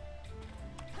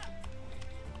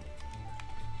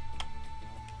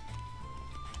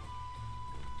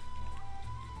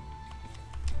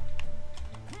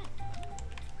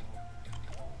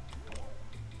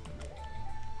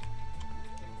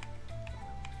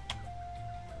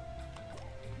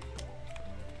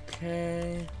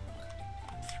 Okay.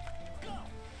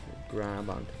 Grab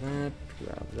onto that,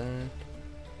 grab that.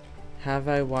 Have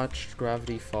I watched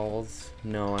Gravity Falls?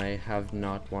 No, I have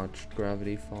not watched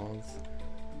Gravity Falls.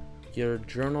 Your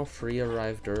journal free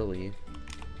arrived early.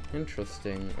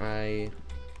 Interesting. I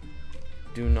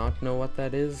do not know what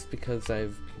that is because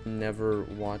I've never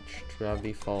watched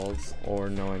Gravity Falls or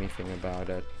know anything about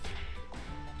it.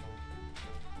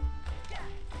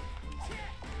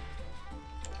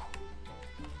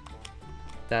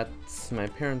 That's my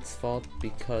parents' fault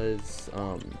because,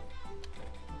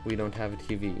 we don't have a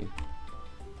TV.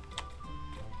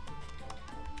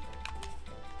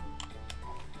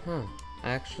 Huh.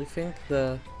 I actually think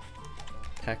the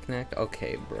Technic.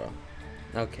 Okay, bro.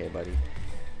 Okay, buddy.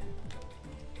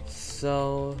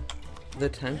 So, the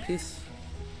timepiece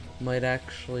might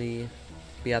actually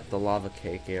be at the lava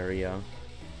cake area.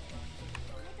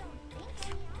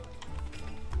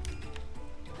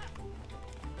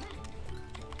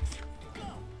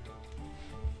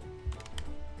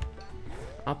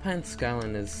 Alpine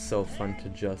Skyline is so fun to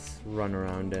just run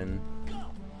around in.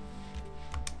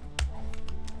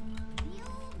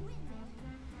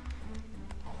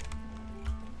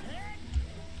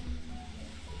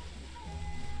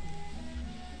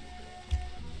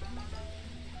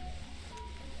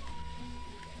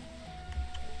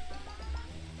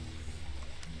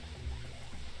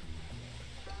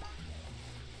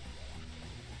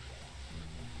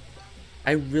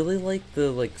 I really like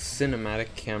the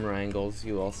cinematic camera angles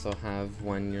you also have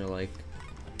when you're like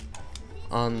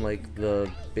on like the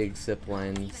big zip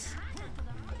lines.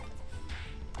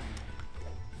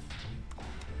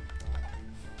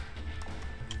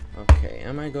 Okay,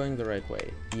 am I going the right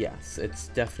way? Yes, it's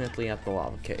definitely at the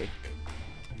lava cake.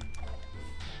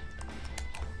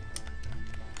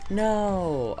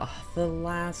 No! Ugh, the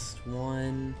last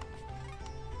one.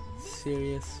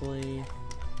 Seriously?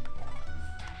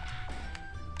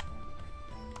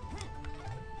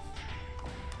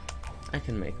 I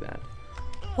can make that.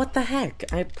 What the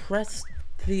heck? I pressed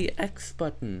the X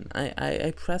button.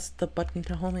 I pressed the button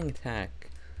to homing attack.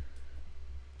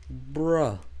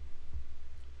 Bruh.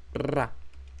 Bruh.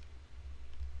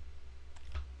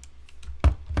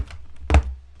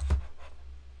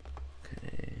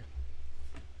 Okay.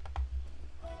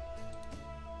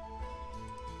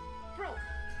 Bro.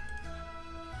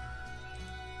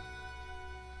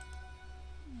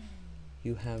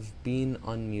 You have been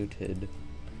unmuted.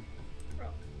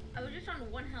 I was just on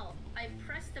 1 health. I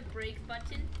pressed the brake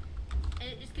button, and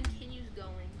it just continues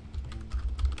going.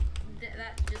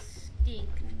 That just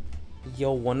stinked.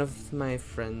 Yo, one of my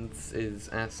friends is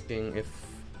asking if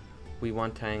we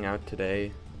want to hang out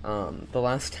today. The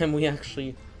last time we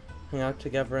actually hung out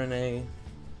together in a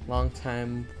long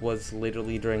time was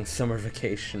literally during summer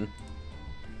vacation.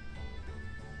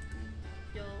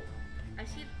 Yo, I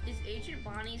see. Is Agent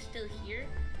Bonnie still here?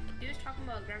 He was talking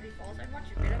about Gravity Falls. I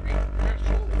watched a bit of it. That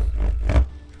show was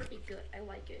pretty good. I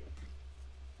like it.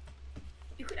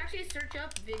 You could actually search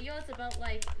up videos about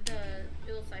like the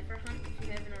Dual Cipher Hunt if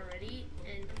you haven't already.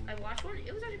 And I watched one.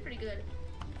 It was actually pretty good.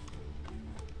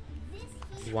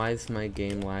 Why is my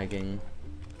game lagging?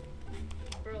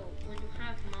 Bro, when you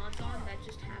have mods on, that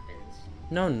just happens.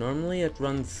 No, normally it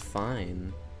runs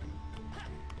fine.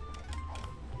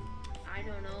 I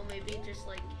don't know. Maybe just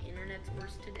like internet's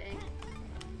worse today.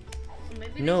 Or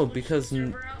maybe No, they switched because the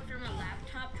server out from a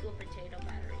laptop to a potato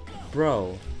battery.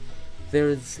 Bro,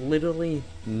 there's literally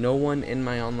no one in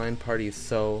my online party,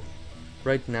 so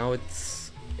right now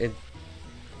it's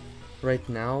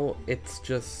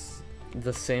just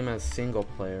the same as single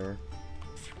player.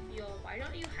 Yo, why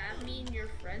don't you have me in your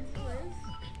friends list?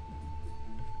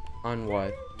 On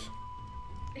what?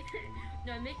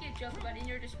 No, I'm making a joke, but in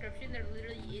your description there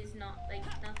literally is not like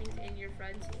nothing's in your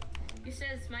friends. It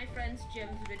says my friend's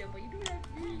Jim's video, but you don't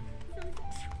have me.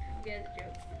 Okay, that's a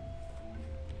joke.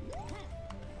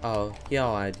 Oh, yeah,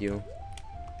 I'll add you.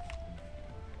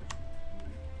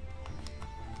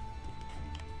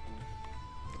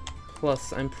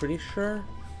 Plus, I'm pretty sure,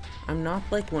 I'm not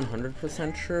like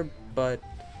 100% sure, but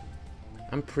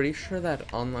I'm pretty sure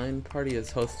that online party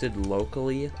is hosted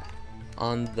locally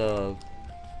on the,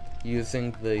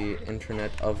 using the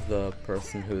internet of the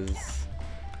person who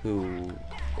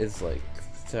is like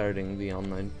starting the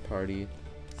online party.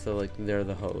 So like they're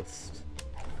the host.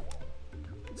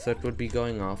 So it would be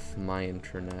going off my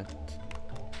internet,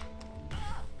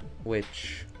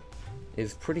 which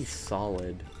is pretty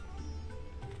solid.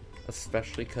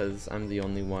 Especially because I'm the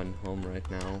only one home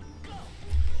right now.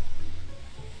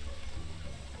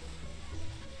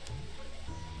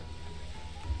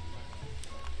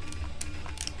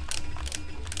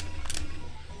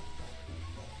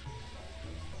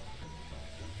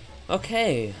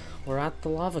 Okay, we're at the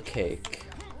lava cake.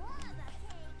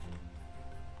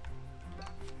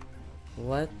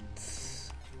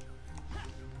 Let's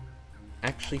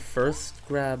actually first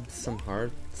grab some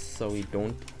hearts so we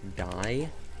don't die.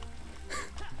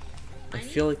 I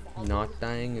feel like not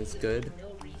dying is good.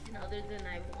 No reason other than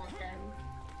I want them.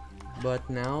 But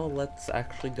now let's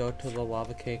actually go to the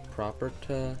lava cake proper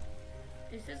to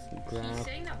Is this grab he's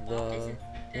saying that the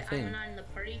thing. I'm not in the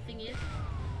party thing is?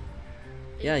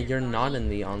 Yeah, Is it you're not Bonnie? in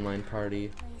the online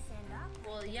party.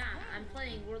 Well, yeah, I'm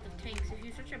playing World of Tanks. If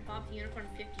you search up Bob the Unicorn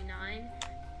 59,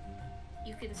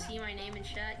 you can see my name in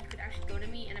chat. You could actually go to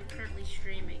me, and I'm currently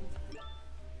streaming.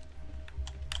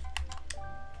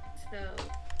 So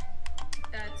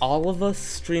that's All of us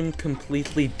stream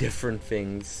completely different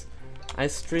things. I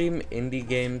stream indie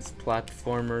games,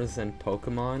 platformers, and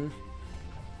Pokemon.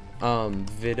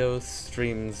 Vido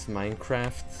streams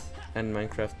Minecraft and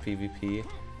Minecraft PvP,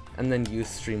 and then you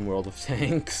stream World of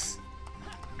Tanks.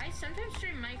 I sometimes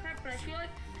stream Minecraft, but I feel like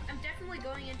I'm definitely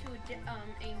going into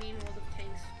a main World of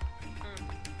Tanks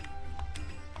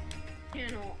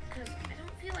channel because I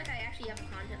don't feel like I actually have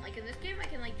content. Like in this game, I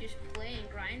can like just play and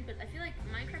grind, but I feel like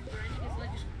Minecraft grinding is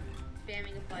like just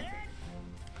spamming a button.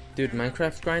 Dude,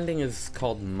 Minecraft grinding is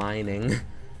called mining.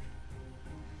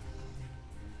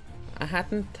 A hat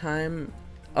in time.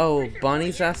 Oh,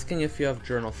 Bonnie's asking if you have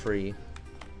journal free.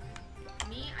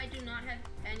 Me, I do not have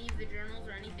any of the journals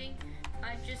or anything.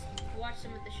 I've just watched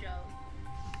some of the show.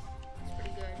 It's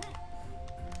pretty good.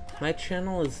 My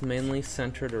channel is mainly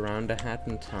centered around A Hat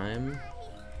in Time,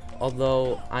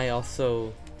 although I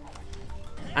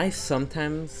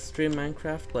sometimes stream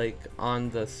Minecraft, like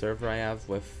on the server I have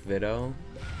with Vido.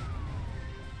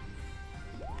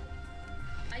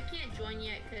 I can't join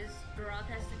yet because Roth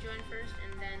has to join first,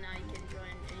 and then I can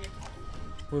join.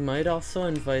 And We might also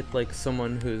invite like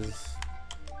someone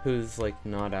who's like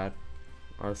not at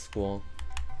our school.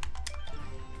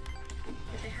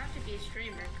 But they have to be a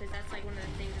streamer because that's like one of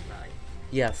the things about it.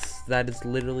 Yes, that is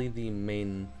literally the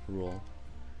main rule.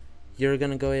 You're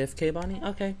gonna go AFK, Bonnie?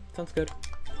 Okay, sounds good.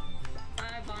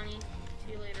 Bye, Bonnie.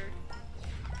 See you later.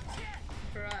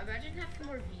 Bro, imagine having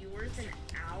more viewers than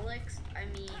Alex. I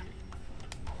mean,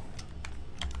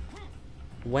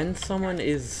 When someone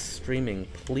is streaming,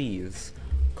 please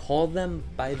call them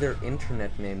by their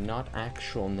internet name, not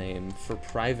actual name, for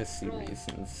privacy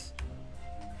reasons.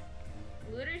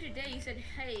 literally today you said,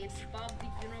 "Hey, it's Bob the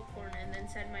Unicorn," and then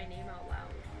said my name out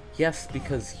loud. Yes,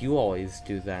 because you always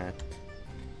do that.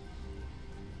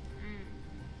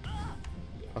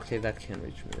 Okay, that can't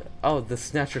reach me. Oh, the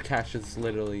Snatcher cache is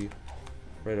literally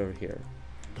right over here.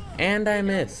 And I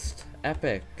missed.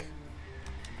 Epic.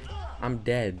 I'm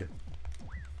dead.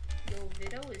 Yo,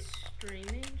 Vido is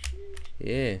streaming.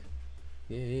 Yeah.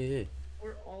 Yeah.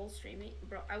 We're all streaming,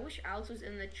 bro. I wish Alex was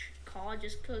in the call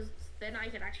just cause then I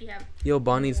could actually have. Yo,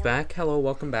 Bonnie's more. back. Hello,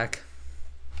 welcome back.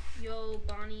 Yo,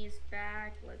 Bonnie is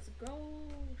back. Let's go.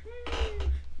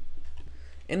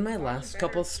 In my last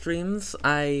couple streams,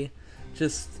 I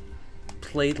just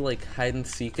played like hide and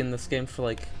seek in this game for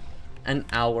like an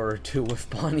hour or two with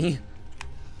Bonnie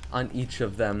on each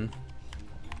of them.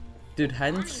 Dude,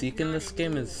 hide and seek in this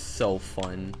game is so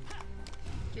fun.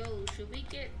 Yo, should we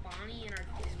get Bonnie in our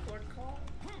Discord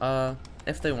call?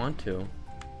 If they want to.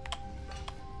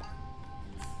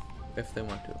 If they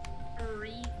want to.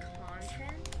 Free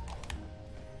content?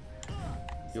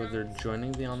 Yo, they're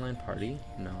joining the online party.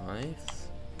 Nice.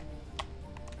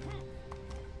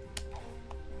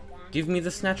 Give me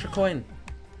the Snatcher coin.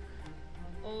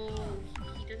 Oh,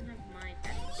 he doesn't have mine.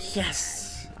 That's big.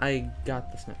 Yes! I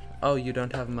got the Snatcher. Oh, you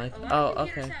don't have mic? A lot Oh, of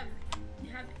computers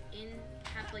okay.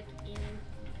 have like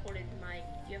imported mic.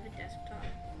 Do you have a desktop?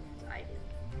 I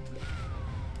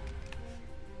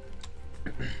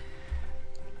do.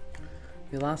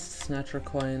 We lost Snatcher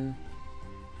coin.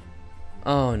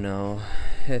 Oh no.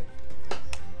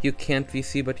 You can't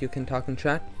VC, but you can talk in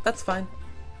chat? That's fine.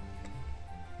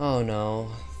 Oh no.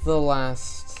 The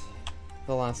last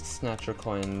Snatcher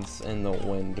coins in the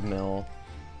windmill.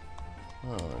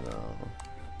 Oh no.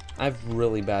 I have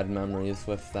really bad memories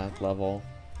with that level.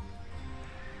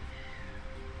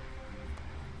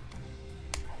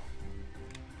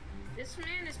 This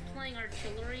man is playing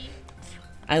artillery.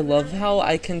 I love how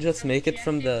I can just make it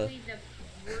from the... Objectively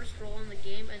the worst role in the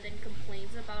game and then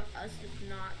complains about us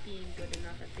not being good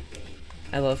enough at the game.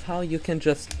 I love how you can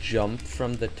just jump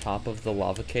from the top of the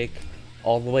lava cake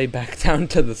all the way back down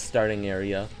to the starting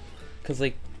area. Cause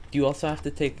like, you also have to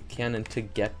take a cannon to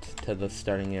get to the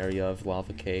starting area of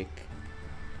lava cake.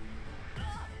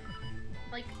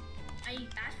 Like, I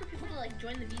asked for people to like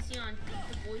join the VC on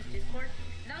the voice Discord,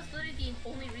 and that was literally the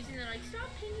only reason they're like, stop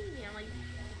pinging me. I'm like,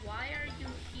 why are you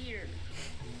here?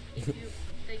 If you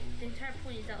like, the entire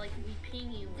point is that like we ping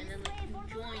you and then like you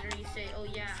join or you say, oh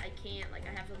yeah, I can't, like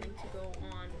I have something to go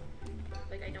on,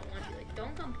 like I don't want to. Like,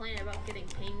 don't complain about getting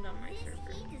pinged on my server.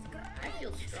 I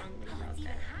feel strongly about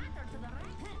that.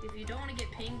 If you don't want to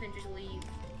get pinged, then just leave.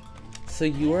 So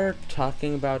you were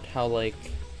talking about how like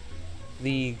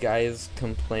the guys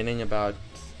complaining about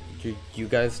you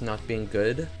guys not being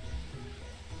good.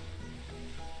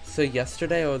 So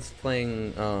yesterday I was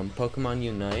playing Pokemon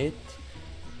Unite,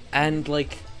 and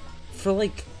like for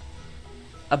like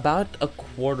about a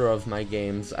quarter of my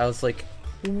games I was like,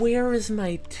 Where is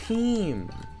my team?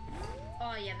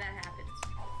 Oh yeah, that happens.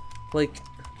 Like,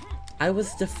 I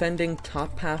was defending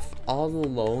top half all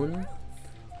alone,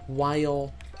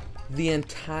 while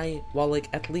like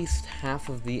at least half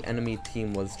of the enemy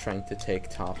team was trying to take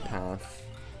top half.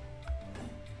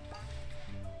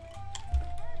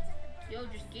 Yo,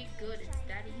 just get good. It's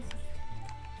that easy.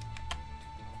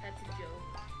 That's a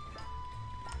joke.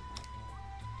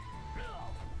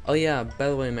 Oh yeah, by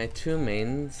the way, my two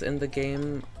mains in the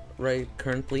game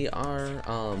currently are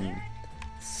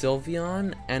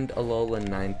Sylveon and Alola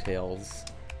Ninetales.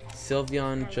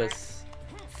 Sylveon just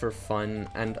for fun,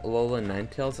 and Alola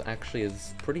Ninetales actually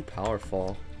is pretty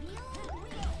powerful.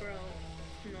 Bro,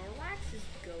 Snorlax is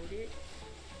goated.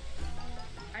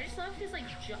 I just love his like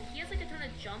jump. He has like a ton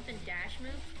of jump and dash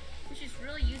moves, which is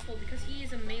really useful because he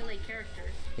is a melee character.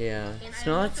 Yeah, And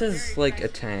Snorlax is like a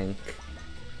tank.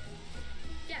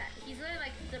 Yeah, he's literally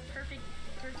like the perfect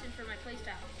person for my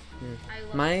playstyle. Yeah. I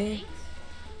love My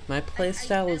tanks.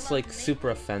 playstyle I is love like melee. super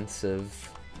offensive.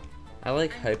 I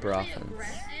like I'm hyper really offense.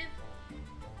 aggressive,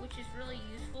 which is really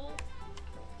useful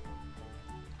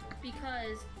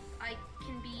because I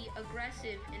can be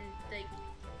aggressive and like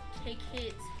take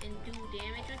hits and do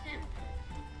damage with him.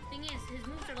 Thing is, his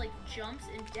moves are like jumps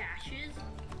and dashes,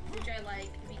 which I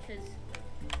like because,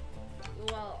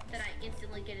 well, then I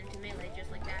instantly get into melee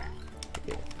just like that.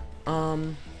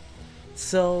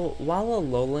 So while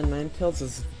Alola Ninetales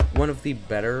is one of the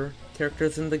better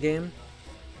characters in the game,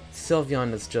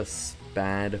 Sylveon is just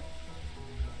bad.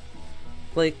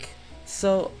 Like,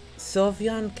 so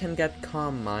Sylveon can get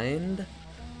Calm Mind,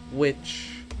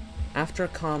 which after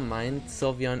Calm Mind,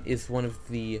 Sylveon is one of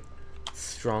the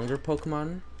stronger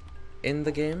Pokemon in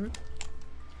the game,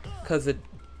 because it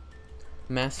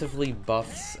massively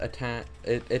buffs attack.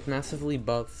 It massively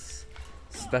buffs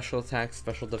special attack,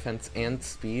 special defense, and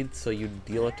speed, so you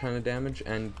deal a ton of damage,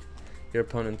 and your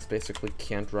opponents basically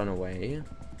can't run away.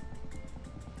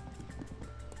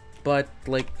 But,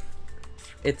 like,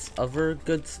 its other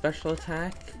good special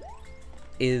attack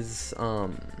is,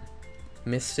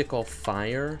 Mystical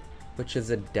Fire, which is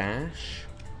a dash,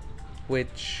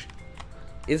 which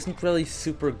isn't really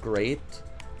super great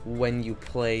when you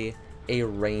play a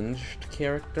ranged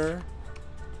character,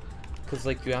 because,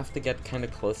 like, you have to get kind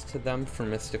of close to them for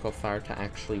Mystical Fire to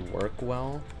actually work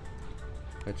well,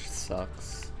 which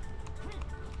sucks.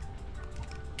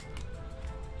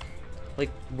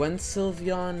 Like, when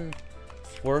Sylveon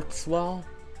works well,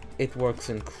 it works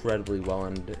incredibly well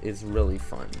and is really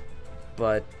fun.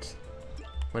 But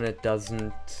when it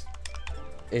doesn't,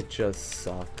 it just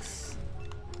sucks.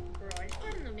 Bro, I just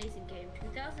played an amazing game.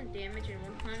 2,000 damage and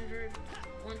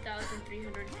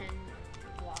 1,310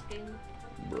 blocking.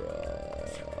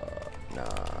 Bruh,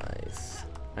 nice.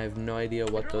 I have no idea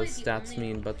what Literally those the stats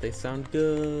only- mean, but they sound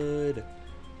good.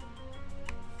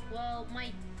 Well,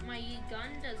 my gun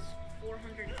does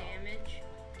 400 damage,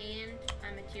 and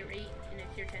I'm a tier 8 in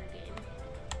a tier 10 game.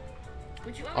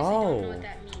 Which you obviously don't know what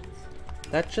that means.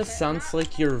 That just But sounds not-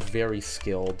 like you're very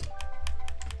skilled.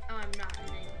 Oh, I'm not.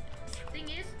 Thing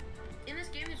is, in this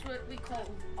game is what we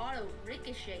call auto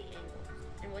ricochet angles.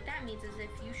 And what that means is if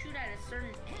you shoot at a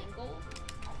certain angle,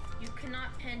 you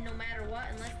cannot pen no matter what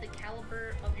unless the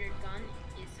caliber of your gun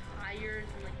is higher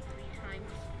than like 3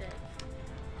 times the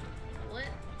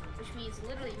bullet. Which means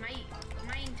literally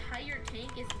my entire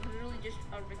tank is literally just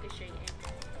a ricochet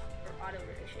angle. Or auto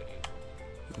ricochet angle.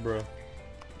 Bruh.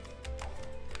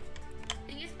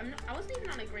 Thing is, I wasn't even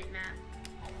on a great map.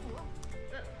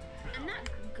 I'm not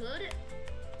good,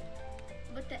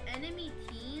 but the enemy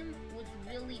team was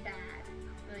really bad.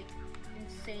 Like,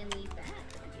 insanely bad at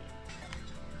the game.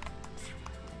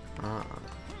 Ah.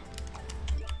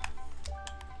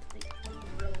 Like,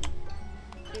 really.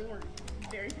 They were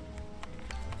very...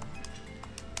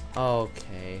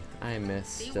 Okay, I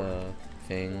missed a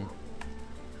thing.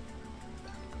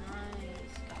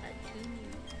 Nice. Got that too.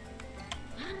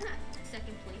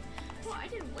 Second place. Well, I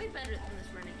did way better than this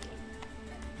renegade.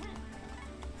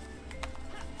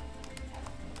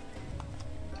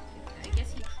 I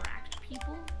guess he tracked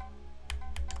people.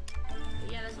 But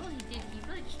yeah, that's all he did. He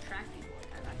really just tracked people.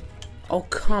 Like, I got you. Oh,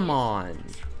 come on.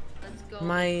 Let's go.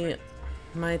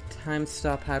 My time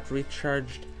stop had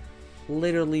recharged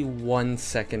literally 1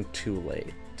 second too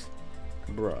late.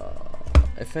 Bruh.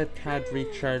 If it had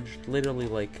recharged literally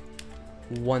like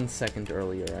 1 second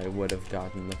earlier, I would have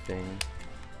gotten the thing.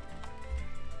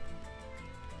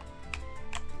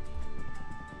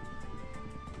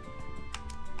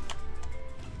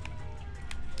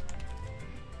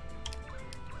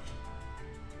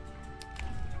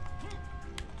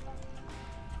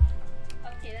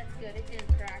 Okay, that's good. It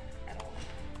didn't crack at all.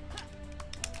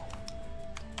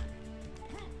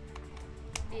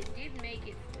 it did make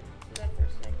it to that for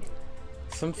a second.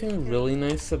 Something really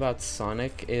nice about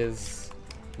Sonic is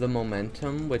the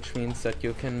momentum, which means that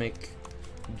you can make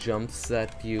jumps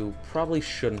that you probably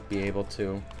shouldn't be able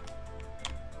to.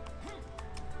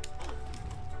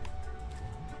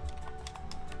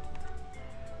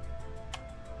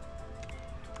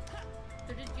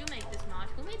 So did you make this mod?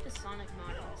 Who made the Sonic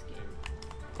mod in this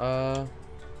game?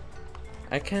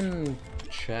 I can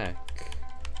check.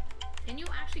 Can you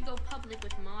actually go public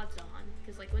with mods on?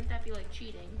 Because, like, wouldn't that be, like,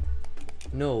 cheating?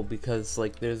 No, because,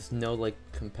 like, there's no, like,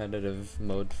 competitive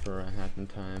mode for a Hat in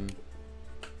Time.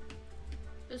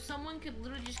 So someone could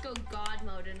literally just go God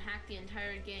mode and hack the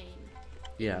entire game.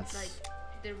 Yes. Like,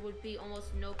 there would be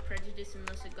almost no prejudice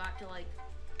unless it got to, like,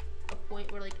 a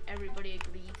point where, like, everybody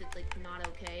agrees it's, like, not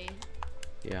okay.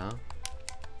 Yeah.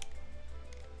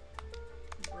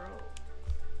 Bro,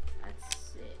 that's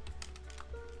sick.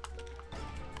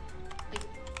 Like,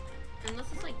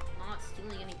 unless it's, like, not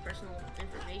stealing any personal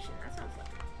information, that sounds like,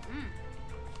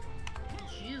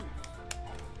 juice.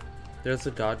 There's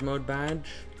a God mode badge?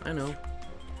 I know.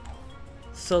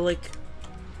 So, like,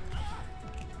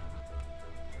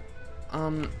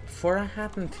 for a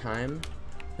Hat in Time,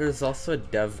 there's also a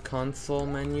dev console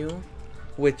menu,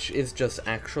 which is just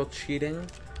actual cheating,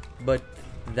 but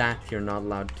that you're not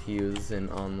allowed to use in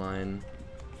online.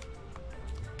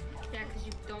 Yeah, because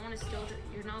you don't want to steal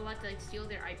you're not allowed to, like, steal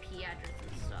their IP address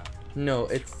and stuff. No,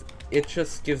 it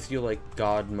just gives you, like,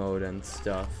 God mode and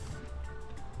stuff.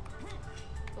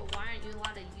 But why aren't you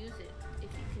allowed to use it if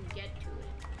you can get to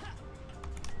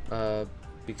it?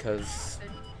 Because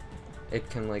it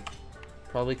can, like,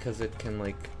 probably because it can,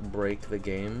 like, break the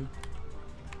game.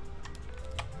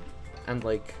 And,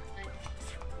 like,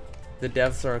 the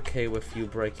devs are okay with you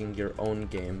breaking your own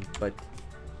game, but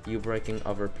you breaking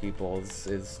other people's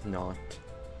is not.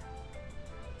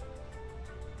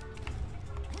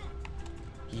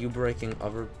 You breaking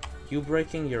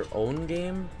your own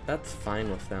game, that's fine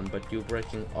with them, but you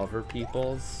breaking other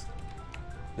people's,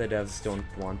 the devs don't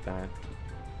want that.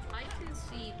 I can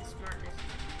see the smartness.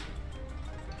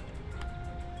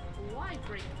 Why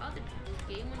break other people's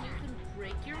game when you can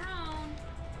break your own?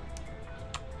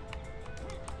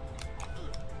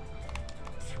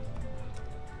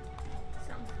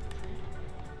 Sounds good.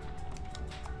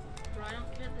 Bro, I don't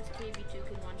care if this KB2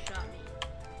 can one-shot me.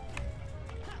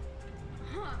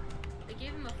 Huh. I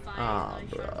gave him a 5 Ah, and I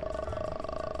shot him.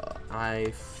 bruh.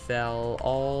 I fell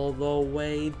all the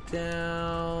way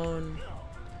down.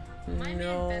 My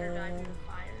man better die No. from the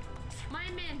fire. My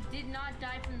man did not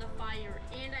die from the fire,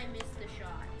 and I missed the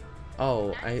shot.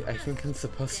 Oh, I think I'm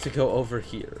supposed to go over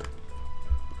here.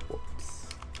 Whoops.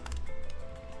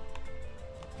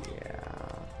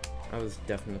 Yeah, I was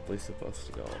definitely supposed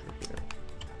to go over here.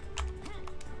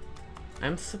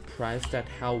 I'm surprised at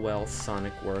how well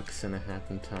Sonic works in a Hat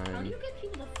in How do Time. you get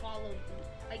people to follow you?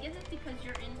 I guess it's because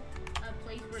you're in a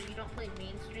place where you don't play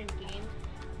mainstream games,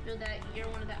 so that you're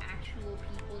one of the actual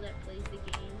people that plays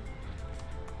the game.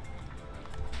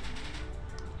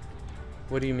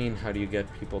 What do you mean, how do you get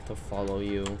people to follow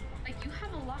you? Like, you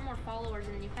have a lot more followers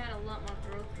and you've had a lot more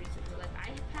growth recently. Like,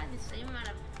 I've had the same amount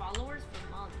of followers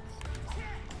for months.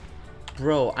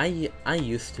 Bro, I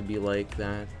used to be like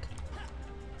that.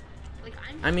 Like,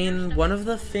 I mean, one of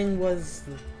the things was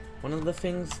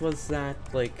that,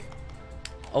 like,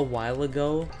 a while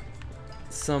ago,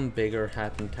 some bigger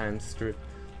Hat in Time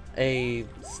a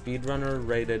speedrunner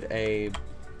rated a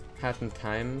Hat in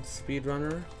Time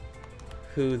speedrunner,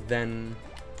 who then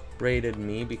rated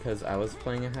me because I was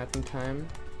playing a Hat in Time.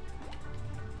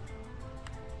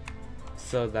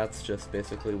 So that's just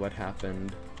basically what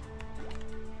happened.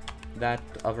 That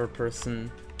other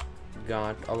person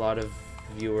got a lot of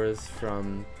viewers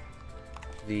from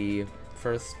the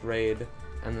first raid,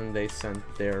 and then they sent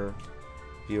their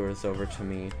viewers over to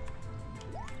me.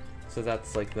 So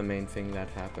that's like the main thing that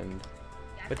happened.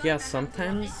 But yeah,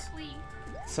 sometimes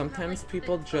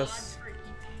people just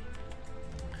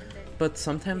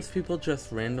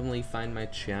randomly find my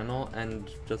channel and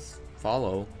just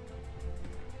follow.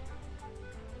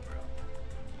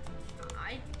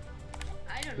 I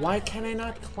don't know. Why can I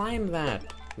not climb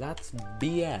that? That's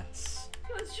BS.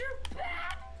 Because you're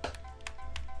bad.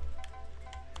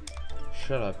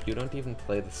 Shut up, you don't even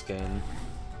play this game.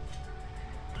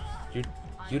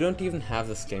 You don't even have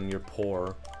this game, you're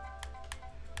poor.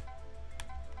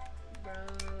 Bro.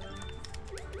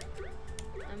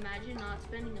 Imagine not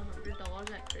spending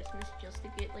 $100 at Christmas just to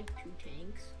get like 2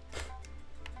 tanks.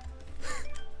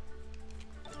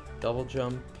 Double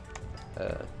jump?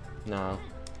 Nah.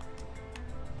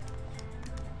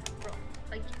 Bro,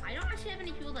 like, I don't actually have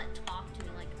any people that talk to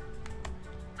me. Like,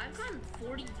 I've gotten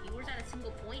 40 viewers at a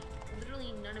single point.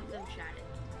 Literally none of them chatted.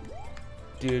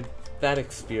 Dude, that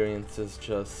experience is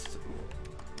just...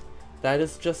 That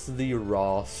is just the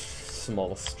raw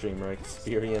small streamer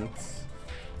experience.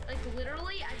 Like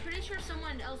literally, I'm pretty sure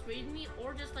someone else rated me,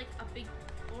 or just like a big,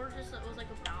 or just it was like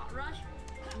a bot rush.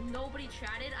 Nobody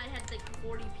chatted. I had like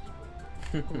 40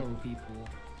 people. Hello, people.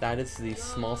 That is the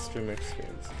small streamer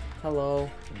experience. Hello.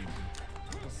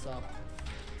 What's up?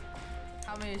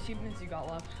 How many achievements you got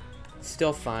left?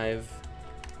 Still 5.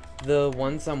 The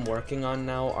ones I'm working on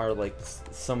now are like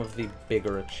some of the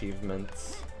bigger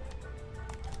achievements.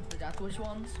 The Death Wish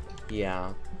ones?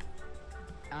 Yeah.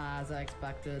 As I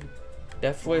expected.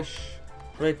 Death Wish.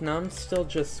 Right now I'm still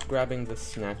just grabbing the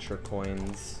Snatcher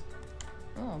coins.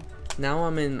 Oh. Now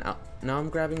I'm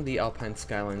grabbing the Alpine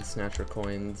Skyline Snatcher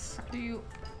coins. How do you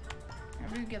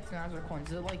get Snatcher coins?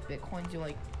 Is it like Bitcoins you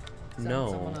like send No.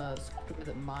 someone a script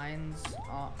that mines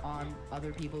on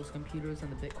other people's computers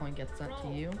and the Bitcoin gets sent to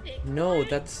you? No,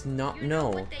 that's not. You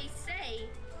know No. what they say.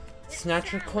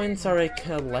 Snatcher coins are a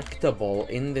collectible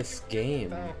in this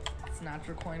game. Oh,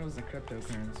 Snatcher coin was a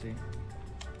cryptocurrency.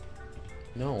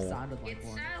 No. Sounded like Get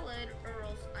one. salad, or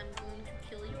else I'm going to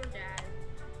kill your dad.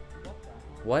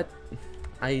 What?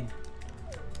 Wait,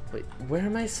 where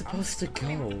am I supposed to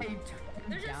go?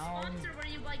 There's a Down sponsor where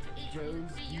you like Joe's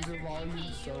they use user your volume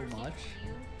GPU so or much.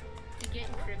 CPU to get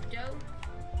in crypto.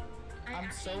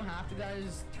 I'm so happy that I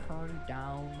just turned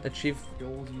down Achieve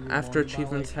Joel's user after volume by,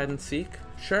 achievements like, hide and seek?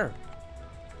 Sure.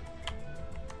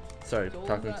 Sorry, Joel's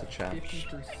talking to at chat.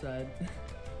 50%.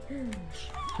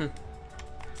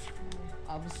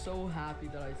 I'm so happy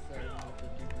that I said it at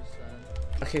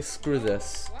 50%. Okay, screw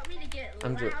this. Want me to get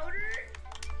I'm louder?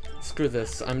 Screw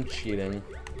this. I'm cheating.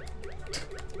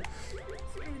 Screw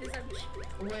this,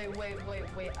 I'm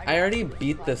Wait. I already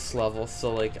beat this level,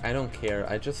 so like I don't care.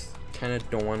 I just kind of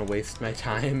don't want to waste my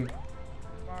time.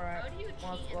 Alright, How do you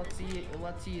cheat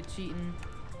let's see you cheating.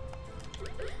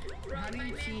 Bro, How do my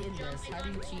you man's cheat in this? jumping How do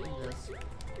you on cheat in walls. this?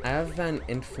 I have an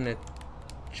infinite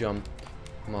jump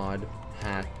mod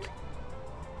hack.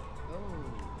 Oh.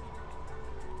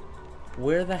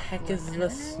 Where the heck is the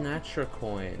Snatcher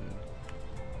coin?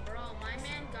 Bro, my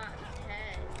man got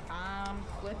head. I'm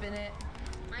clipping it.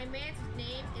 My man's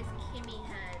name is Kimmy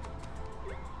Head.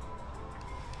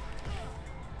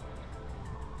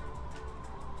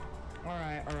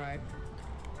 Alright.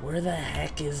 Where the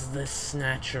heck is the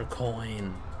Snatcher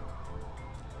coin?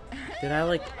 Did I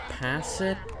like pass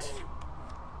it?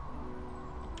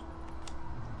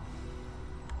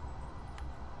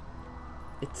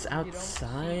 It's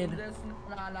outside?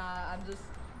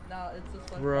 Nah, it's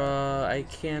just like Bruh, I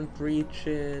can't reach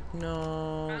it.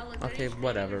 No. Alex, are Okay, you streaming or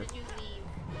whatever. Did you leave?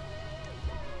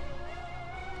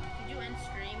 Did you end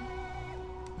stream?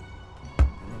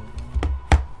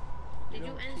 Did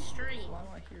you end stream? Why do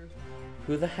I hear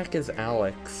Who the heck is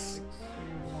Alex?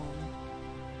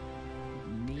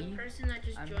 The me? person that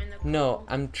just joined the call. No,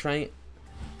 I'm trying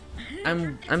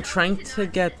trying to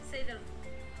get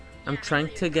I'm trying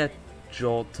to get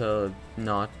Joel to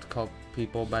not call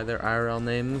people by their IRL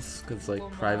names, cause like Well,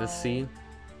 no. privacy.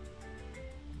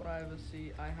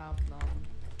 Privacy, I have none.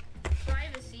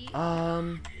 Privacy.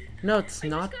 No, it's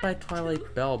not by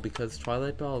Twilight Bell, because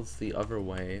Twilight Bell is the other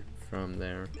way from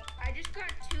there. I just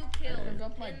got 2 kills. Turned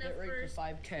up my in the bitrate first to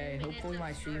 5K. 2 Hopefully minutes my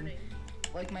of stream, starting.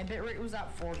 like my bitrate was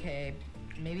at 4K.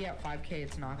 Maybe at 5K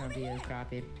it's not gonna be as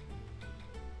crappy.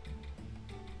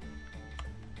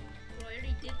 Bro, I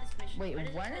already did this mission. Wait, Why does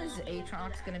it when tell is me to do Aatrox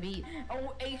that? gonna be?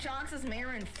 Oh, Aatrox is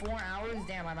mayor in 4 hours?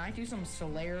 Damn, I might do some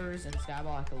Slayers and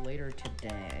Skyblock later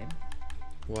today.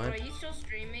 Bro, What? are you still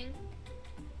streaming?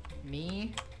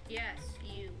 Me? Yes,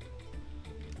 you.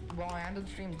 Well, I ended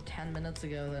stream 10 minutes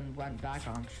ago, then went back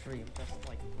on stream, just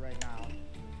like right now.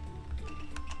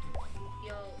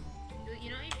 Yo, you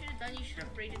know what you should have done? You should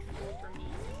have rated full for me.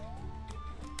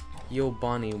 Yo,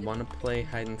 Bonnie, wanna play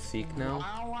hide and seek now?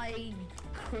 While I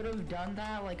could have done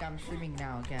that, like I'm streaming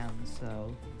now again,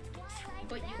 so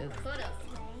But you It's- could have.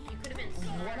 You could have been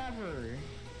smart. whatever.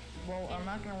 Well, I'm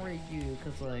not gonna rate you,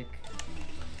 cause like,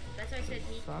 That's why I said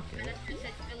me. Fuck it. That's why I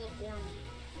said Philip or me.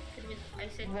 Could've been, I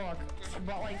said. look,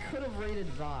 but like could have rated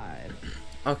Vibe.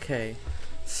 Okay,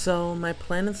 so my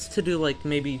plan is to do like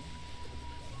maybe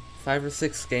 5 or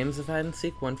 6 games of hide and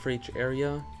seek, one for each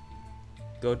area.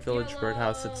 Goat Village,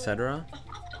 Birdhouse, YOLO. etc.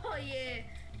 Oh yeah.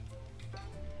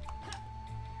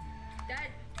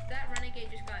 That renegade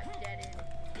just got dead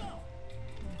in.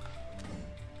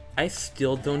 I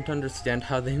still don't understand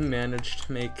how they managed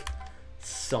to make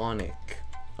Sonic,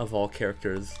 of all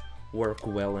characters, work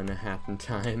well in a hat in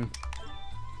time.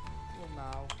 Well,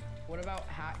 now, What about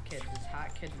Hat Kid? Does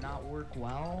Hat Kid not work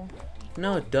well?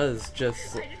 No, it does.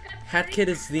 Just I just got Hat three. Kid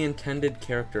is the intended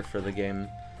character for the game,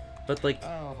 but like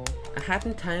Oh. A Hat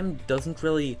in Time doesn't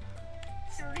really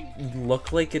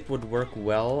look like it would work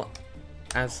well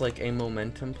as like a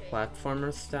momentum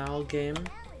platformer style game,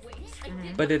 Wait, I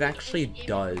did but it the actually image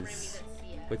does, for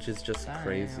CS. which is just Damn.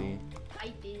 crazy. I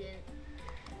didn't.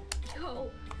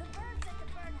 Yo.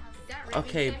 That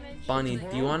Okay, remix image- Bonnie,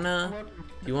 do you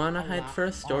wanna hide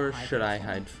first, I'll or hide should I first.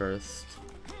 hide first?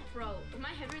 Bro, am I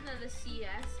heavier than the CS?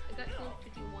 I got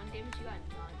 51 damage, you got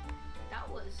none. That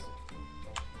was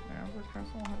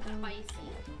spicy.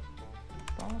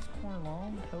 Boss corn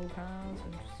long, topaz,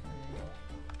 interesting.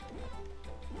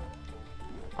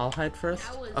 I'll hide first?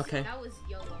 Okay. That was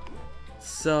YOLO.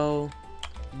 So,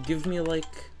 give me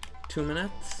like 2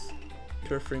 minutes,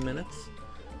 2 or 3 minutes.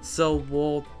 So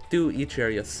we'll do each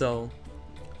area. So,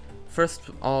 first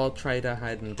I'll try to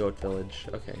hide in Goat Village.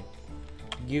 Okay.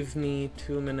 Give me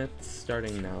 2 minutes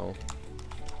starting now.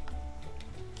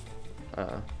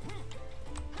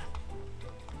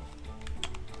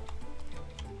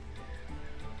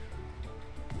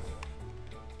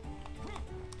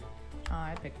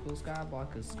 I picked blue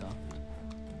skyblock is scuffed.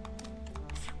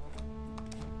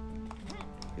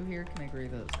 Who here can agree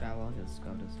that skyblock is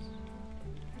scuffed?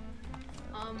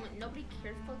 Nobody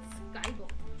cares about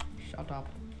Skyblock. Shut up.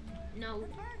 No.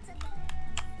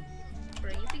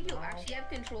 Bro, you think you actually have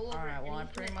control over Alright, well, I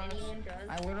anything pretty that much- anyone does?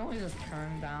 I literally just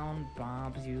turned down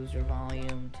Bob's user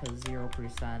volume to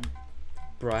 0%.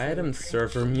 Bro, I had him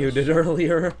server muted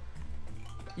earlier.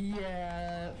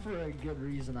 Yeah, for a good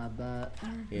reason, I bet.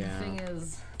 Yeah. The thing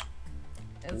is,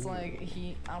 it's like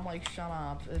I'm like, shut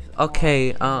up.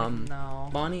 Okay, No.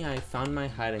 Bonnie, I found my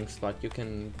hiding spot. You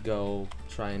can go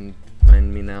try and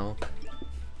find me now.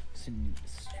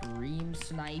 Stream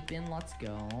sniping, let's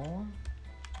go.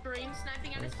 Stream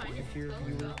sniping at his finest. If your Let's go,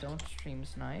 viewers let's go. don't stream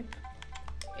snipe,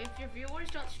 If your viewers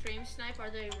don't stream snipe, are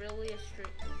they really a stream?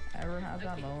 ever have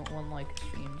that Okay. moment when like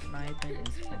stream sniping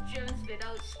is fun? Jones bit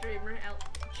out streamer out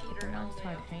cheater Who wants LDO.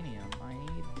 titanium? I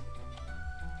need.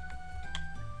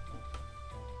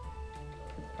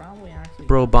 Could probably actually.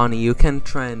 Bro, Bonnie, you can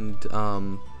try and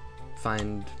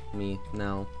find me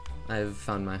now. I've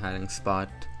found my hiding spot.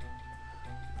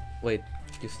 Wait,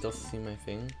 you still see my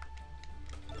thing?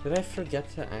 Did I forget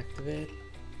to activate?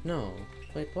 No.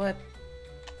 Wait, what?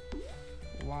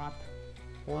 What?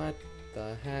 What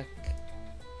the heck?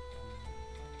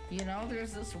 You know,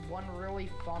 there's this one really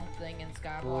fun thing in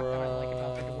Skyblock that I like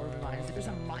about the Dwarven Mines. There's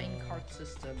a minecart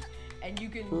system, and you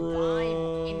can buy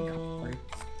in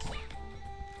carts.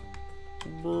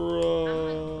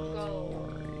 Bro.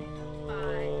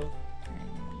 Go.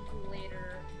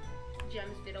 Later,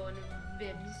 Gems Ditto and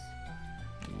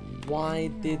Vibs. Why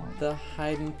did the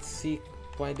hide and seek?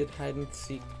 Why did hide and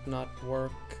seek not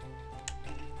work?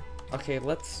 Okay,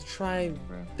 let's try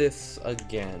this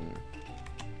again.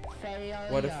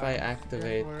 What if I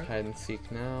activate hide and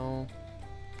seek now?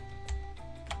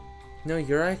 No,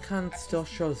 your icon still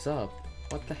shows up.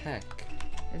 What the heck?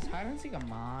 Is hide and seek a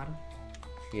mod?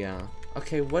 Yeah.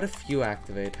 Okay, what if you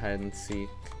activate hide and seek?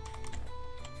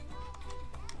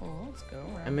 Oh, let's go.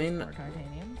 I mean,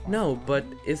 titanium. no, but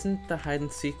isn't the hide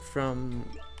and seek from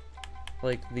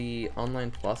like the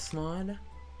Online Plus mod?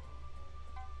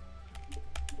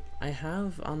 I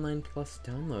have Online Plus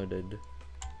downloaded.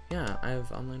 Yeah, I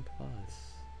have Online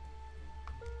Plus.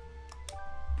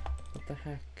 What the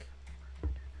heck?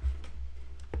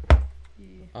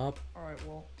 Yeah. Up. Alright,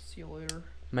 well, see you later.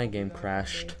 My game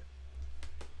crashed.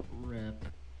 Rip.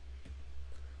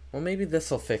 Well, maybe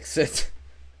this'll fix it.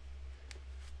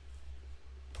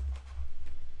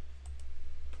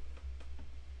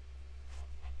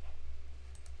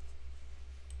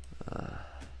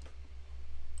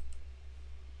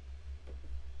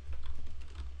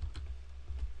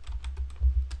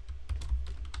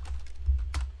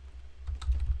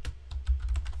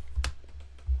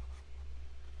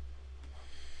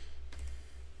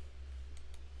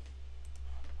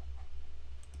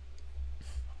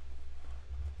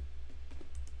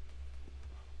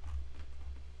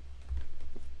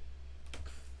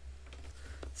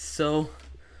 So,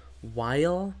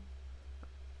 while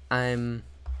I'm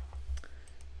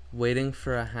waiting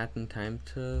for a hat in time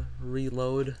to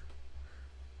reload,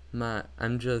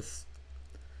 I'm just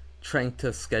trying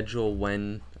to schedule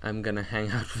when I'm gonna hang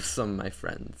out with some of my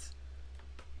friends.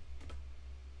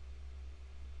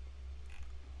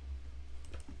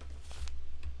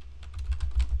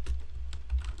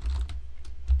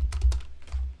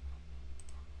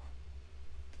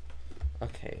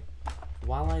 Okay,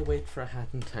 while I wait for a hat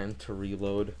in time to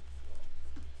reload,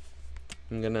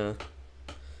 I'm gonna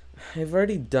I've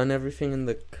already done everything in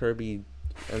the Kirby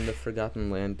and the Forgotten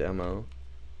Land demo.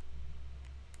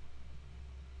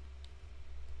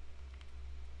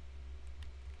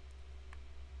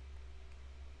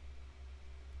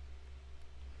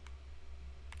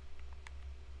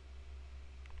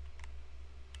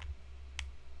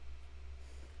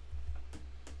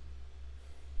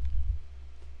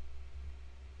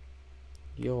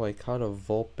 Yo, I caught a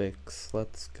Vulpix.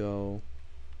 Let's go.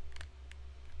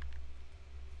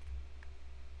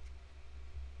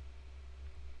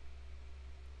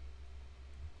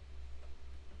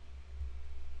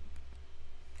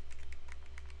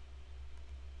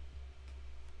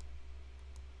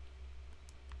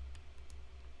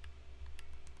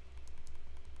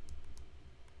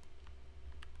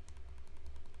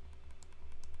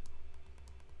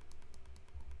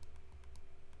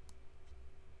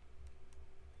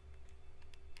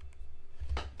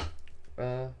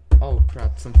 Oh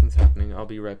crap, something's happening. I'll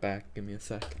be right back. Give me a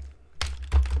sec.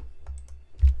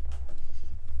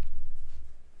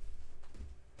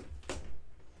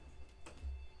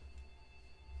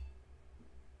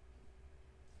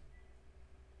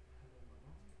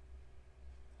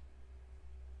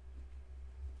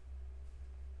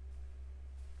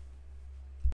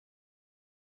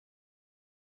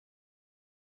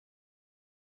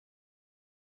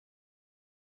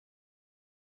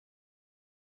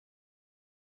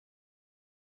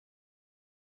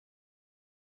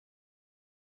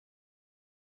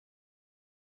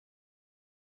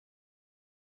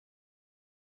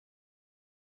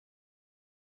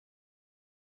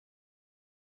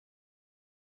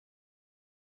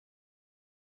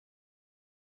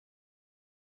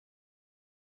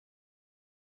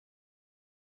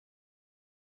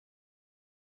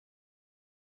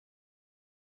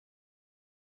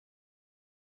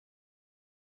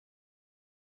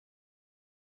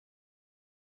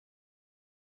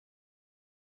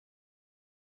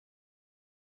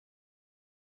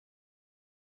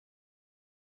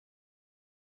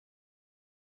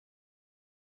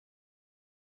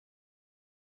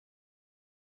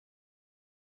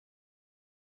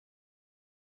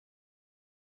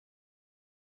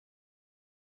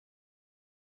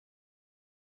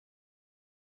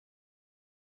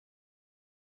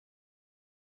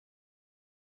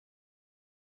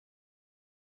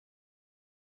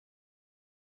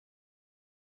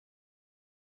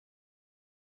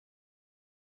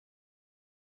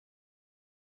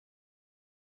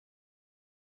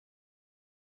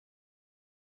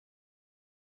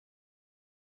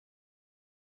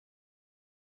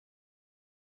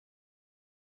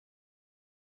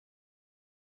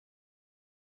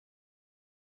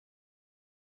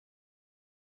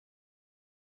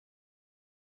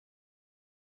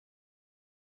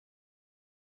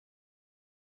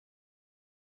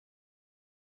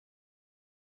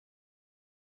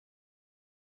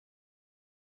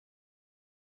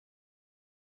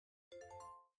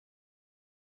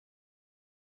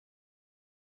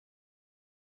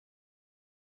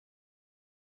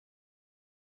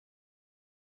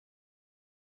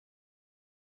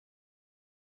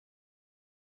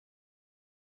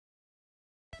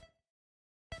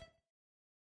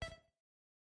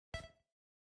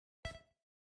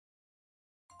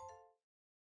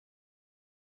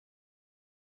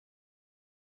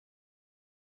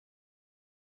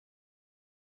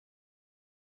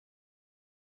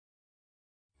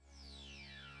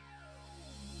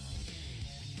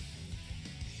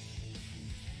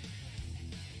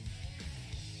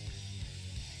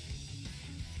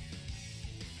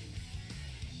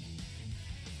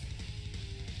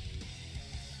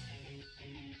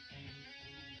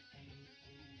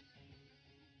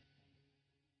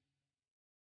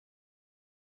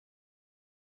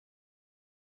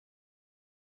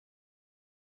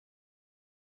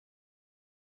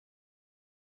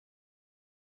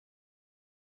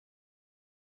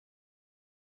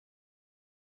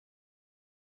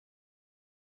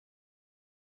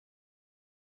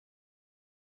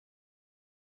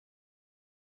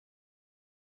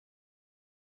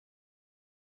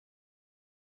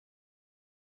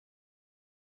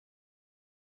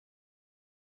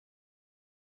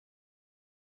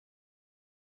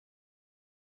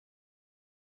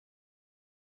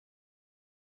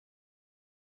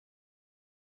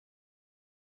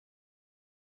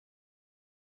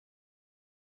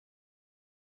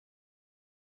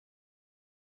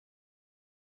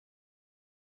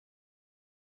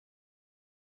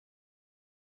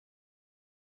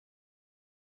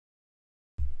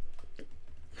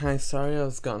 Hi, sorry I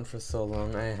was gone for so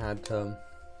long. I had to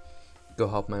go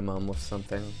help my mom with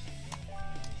something.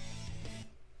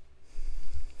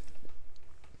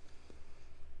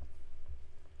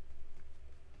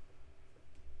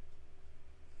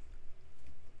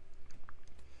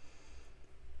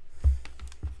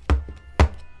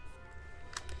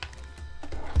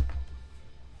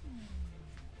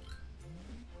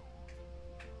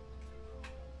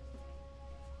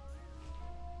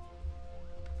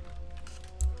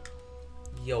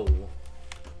 Yo.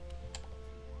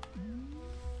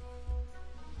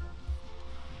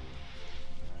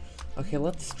 Okay,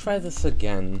 let's try this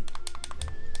again.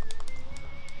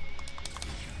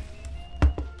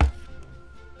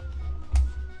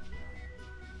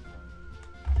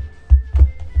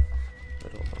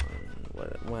 Wait, hold on.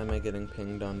 Why am I getting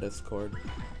pinged on Discord?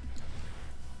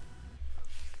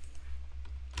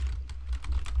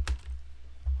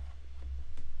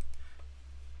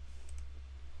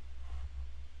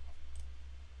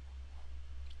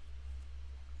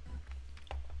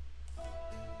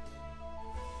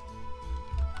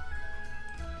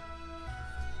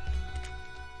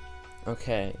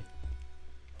 Okay.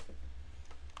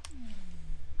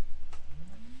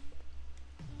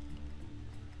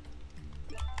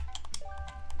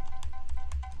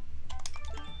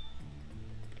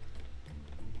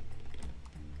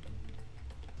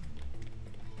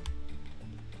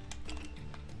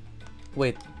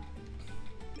 Wait.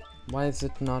 Why is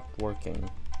it not working?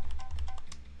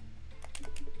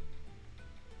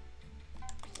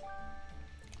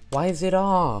 Why is it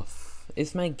off?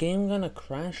 Is my game gonna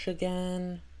crash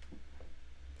again?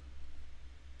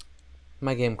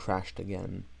 My game crashed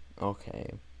again.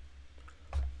 Okay.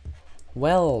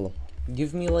 Well,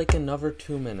 give me like another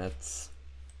 2 minutes.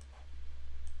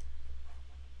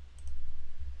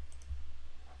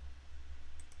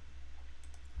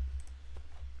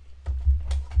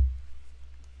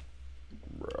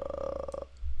 Bruh.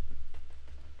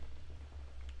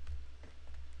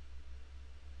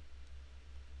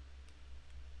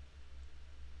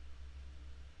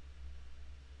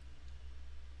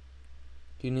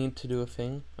 Do you need to do a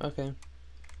thing? Okay.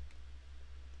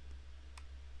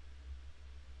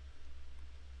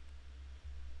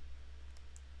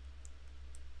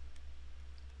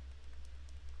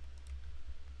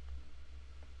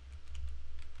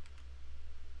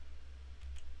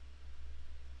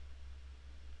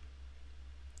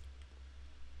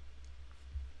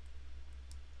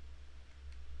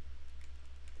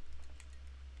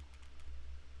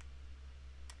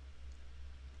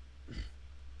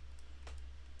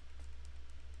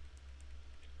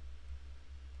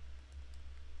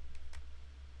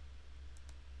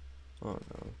 Oh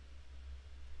no.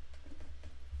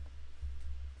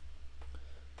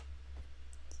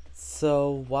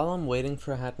 So, while I'm waiting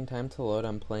for Hat in Time to load,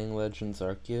 I'm playing Legends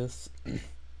Arceus.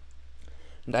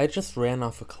 And I just ran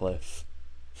off a cliff.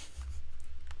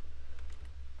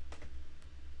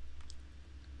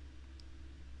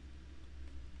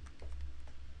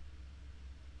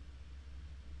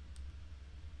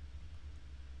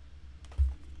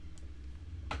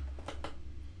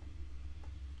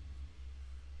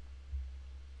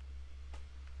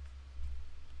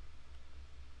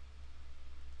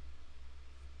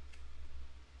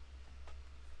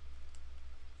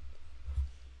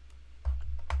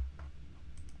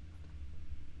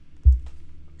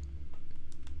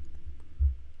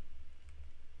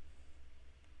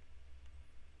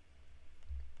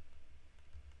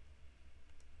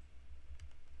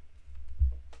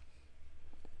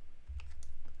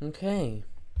 Okay.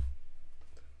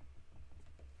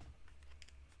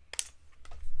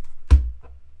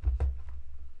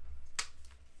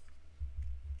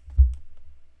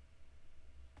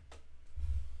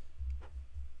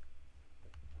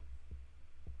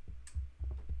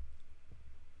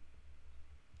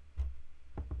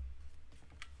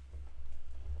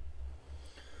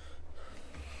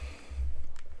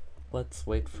 Let's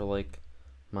wait for like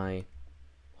my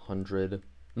 100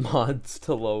 mods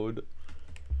to load.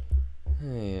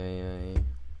 Hey.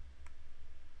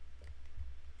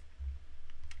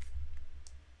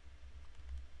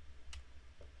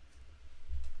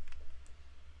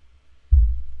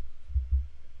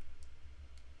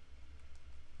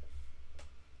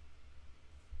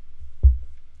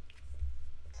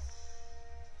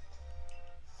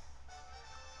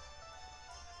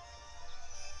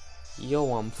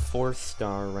 Yo, I'm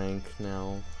 4-star rank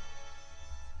now.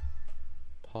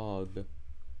 Pog.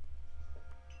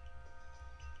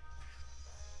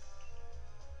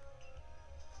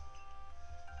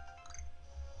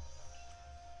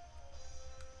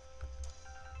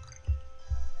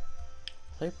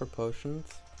 Hyper potions.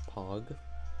 Pog.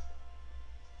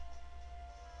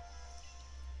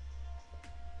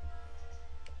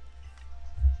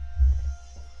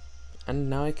 And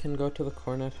now I can go to the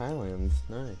Cornet Highlands.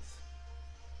 Nice.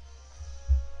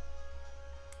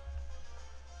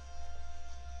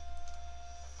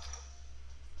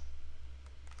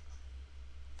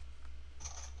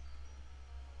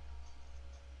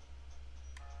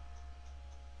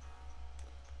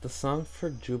 The song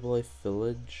for Jubilee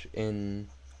Village in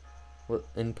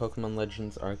Pokemon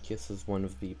Legends Arceus is one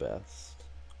of the best.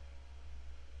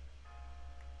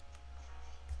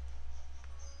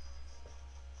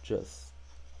 just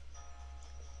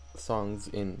songs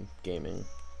in gaming.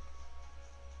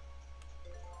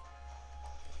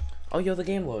 Oh, yo, the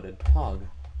game loaded. Pog.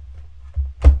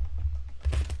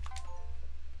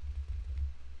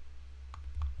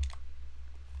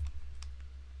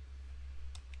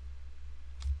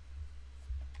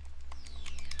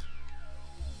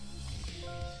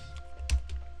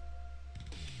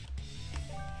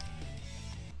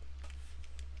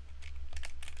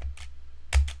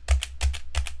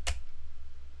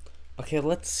 Okay,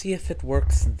 let's see if it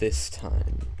works this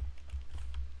time.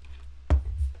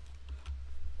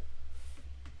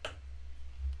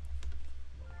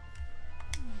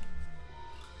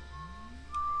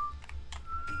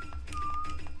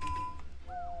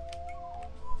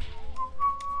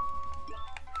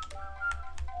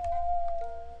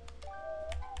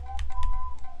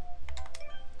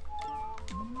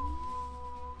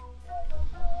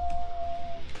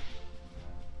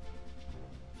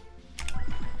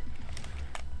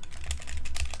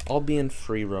 I'll be in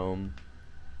free roam.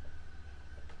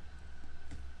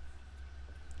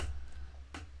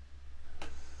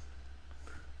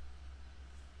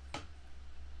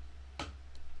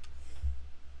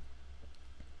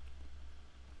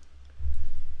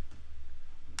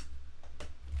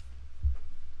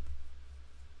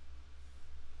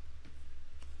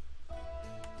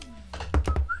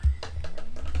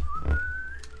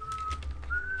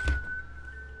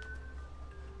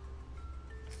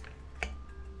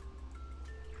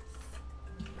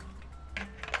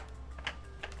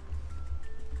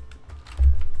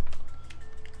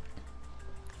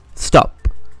 Stop.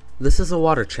 This is a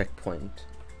water checkpoint.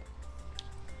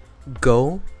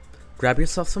 Go, grab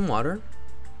yourself some water.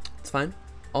 It's fine.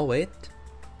 I'll wait.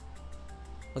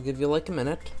 I'll give you like a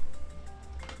minute.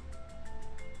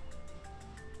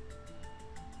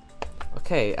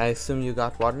 Okay, I assume you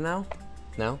got water now?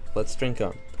 Now, let's drink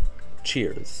up.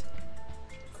 Cheers.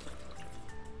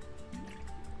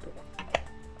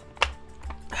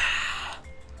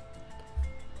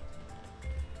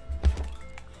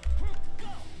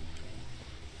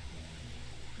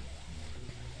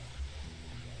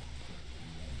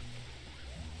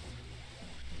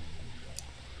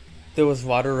 There was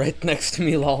water right next to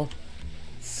me, lol.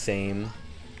 Same.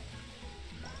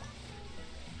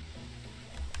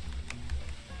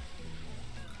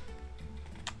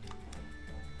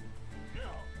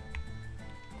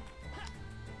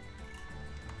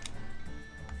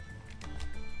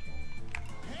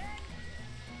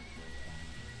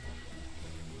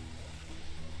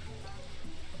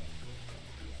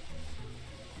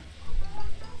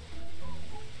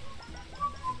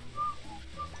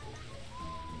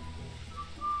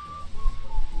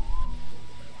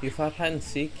 You thought hide and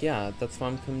seek? Yeah, that's why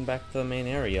I'm coming back to the main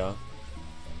area.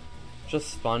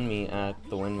 Just spawn me at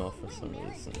the windmill for some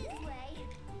reason.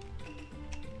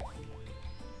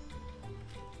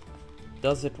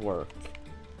 Does it work?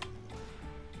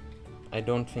 I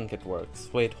don't think it works.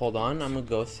 Wait, hold on, I'm gonna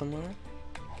go somewhere.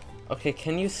 Okay,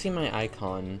 can you see my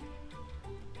icon?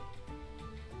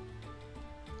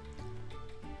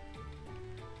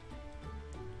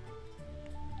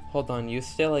 Hold on, you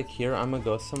stay like here, I'm gonna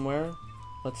go somewhere.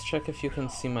 Let's check if you can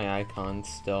see my icon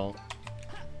still.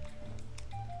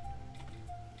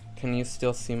 Can you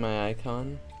still see my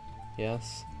icon?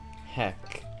 Yes?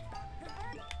 Heck.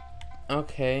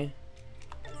 Okay.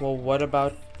 Well, what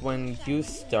about when you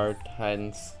start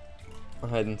hide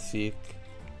and seek?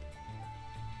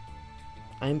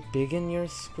 I'm big in your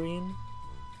screen?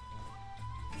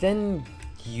 Then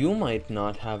you might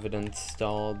not have it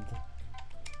installed.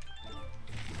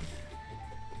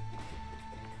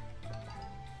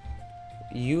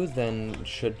 You then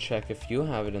should check if you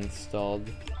have it installed.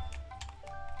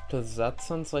 Because that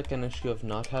sounds like an issue of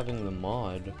not having the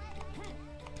mod.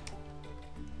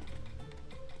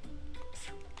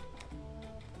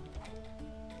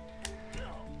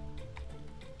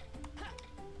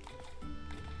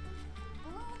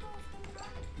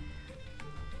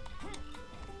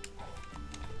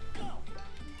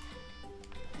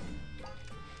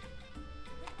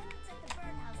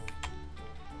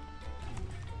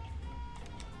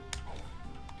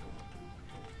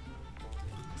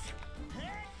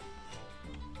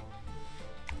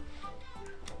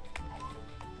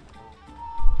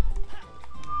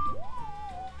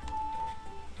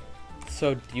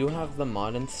 So, do you have the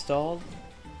mod installed?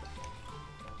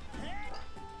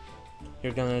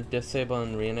 You're gonna disable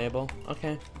and re-enable?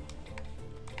 Okay.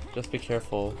 Just be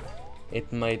careful.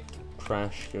 It might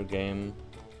crash your game.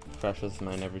 Crashes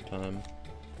mine every time.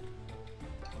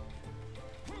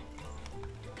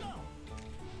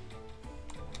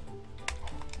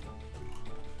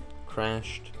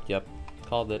 Crashed. Yep.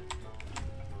 Called it.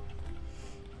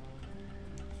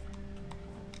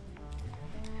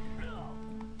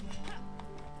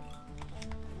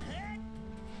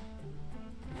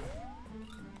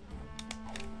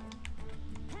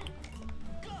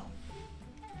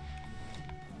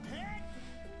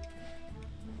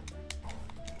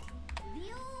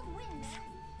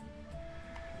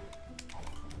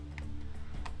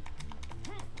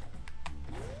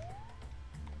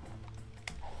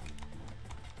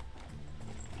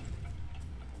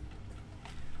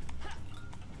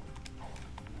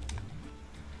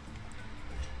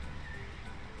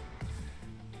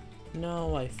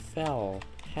 No, I fell.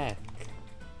 Heck.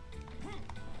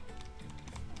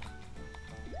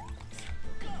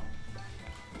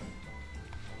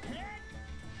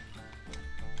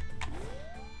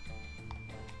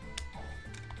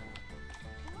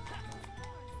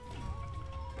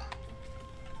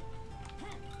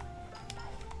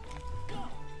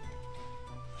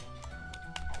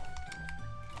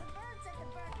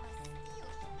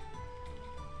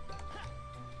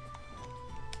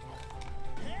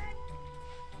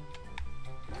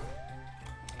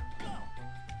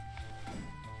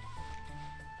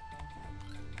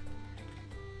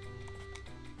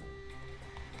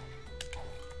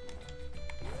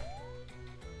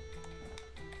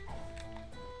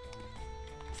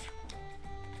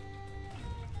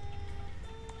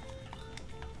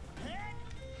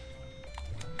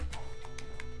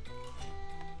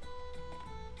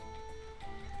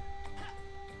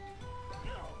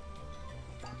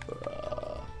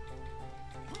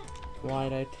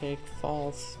 Why'd I take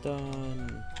fall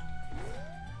stun?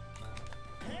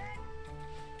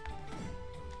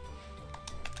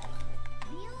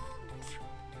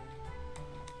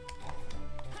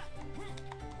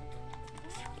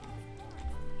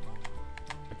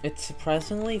 It's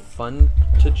surprisingly fun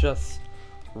to just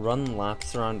run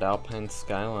laps around Alpine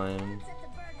Skyline.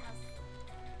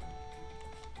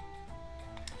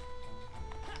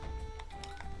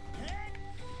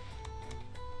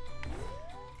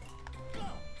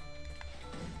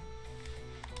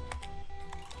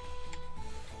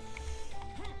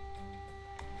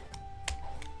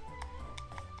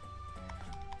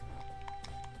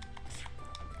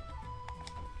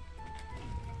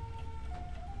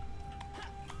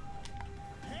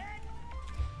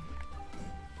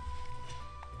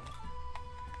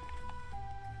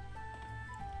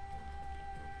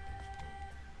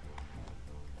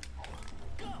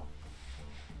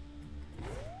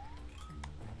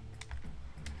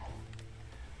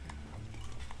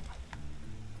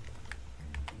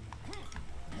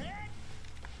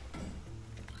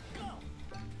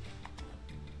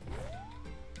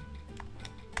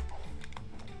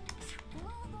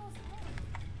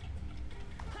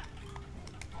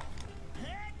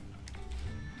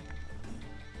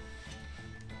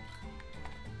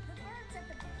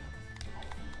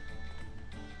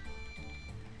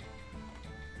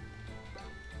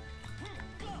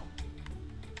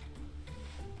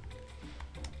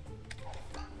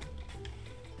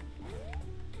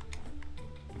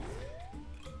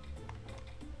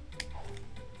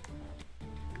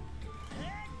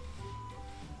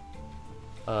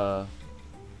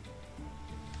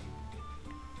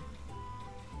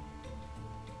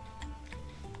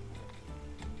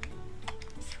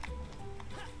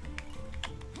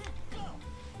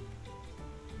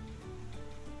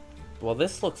 Well,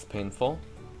 this looks painful.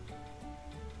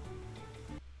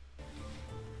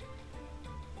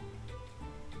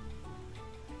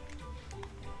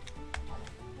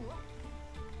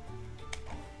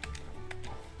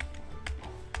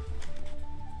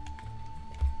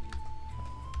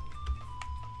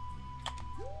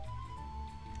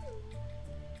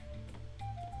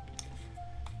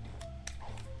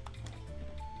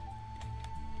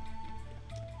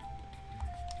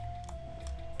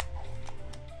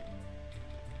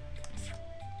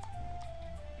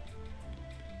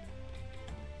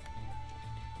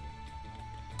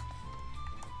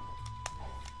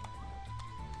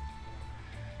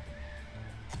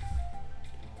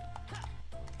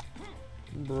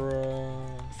 Bruh.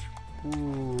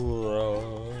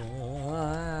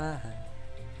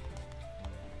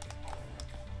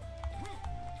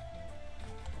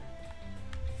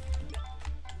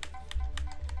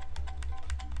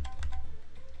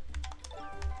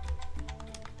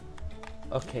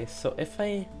 Okay, so if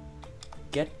I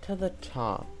get to the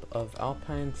top of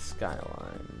Alpine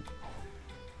Skyline,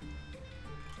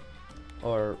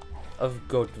 or of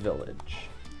Goat Village,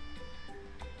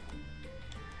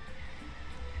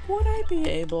 would I be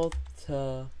able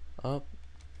to up?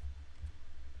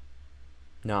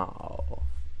 No.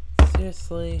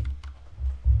 Seriously?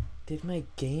 Did my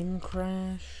game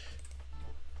crash?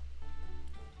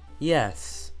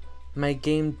 Yes, my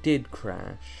game did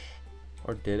crash.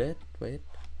 Or did it? Wait.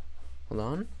 Hold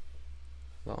on.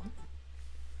 Hold on.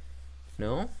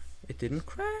 No, it didn't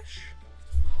crash.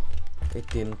 It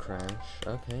didn't crash.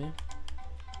 Okay.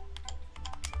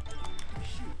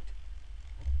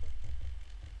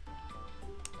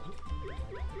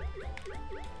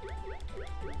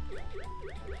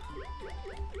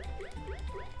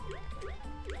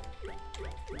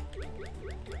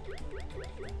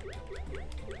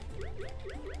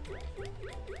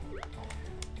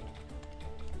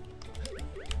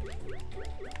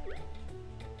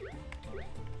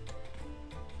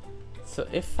 So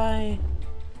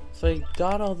so I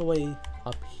got all the way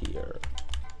up here.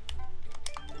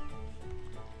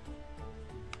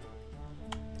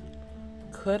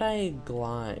 Could I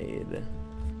glide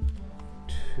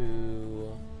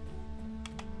to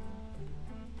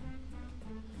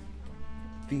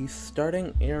the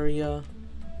starting area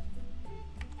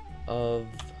of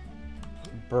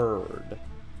bird?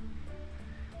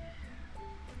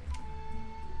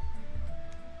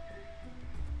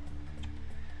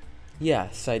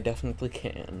 Yes, I definitely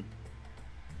can.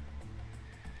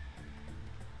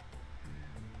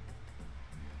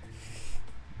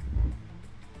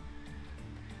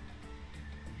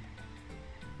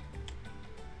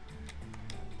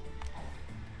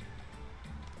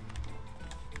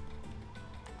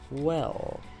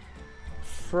 Well,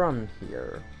 from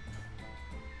here,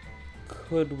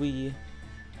 could we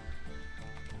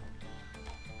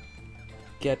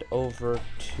get over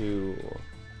to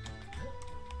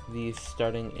the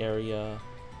starting area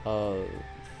of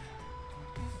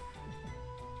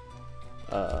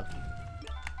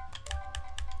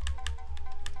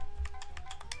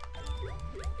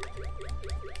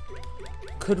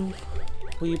could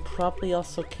we probably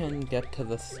also can get to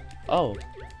this? Oh,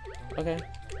 okay.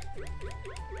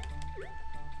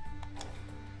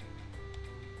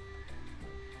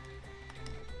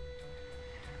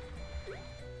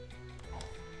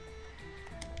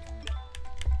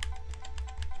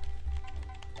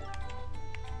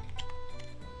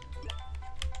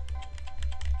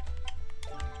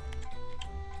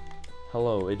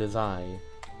 Hello, it is I,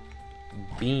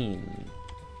 Bean.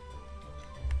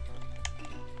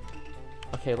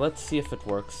 Okay, let's see if it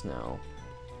works now.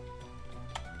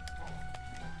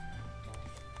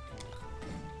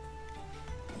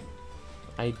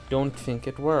 I don't think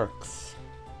it works.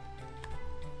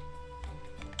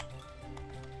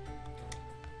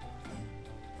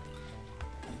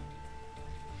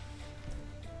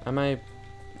 Am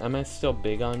I still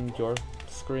big on your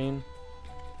screen?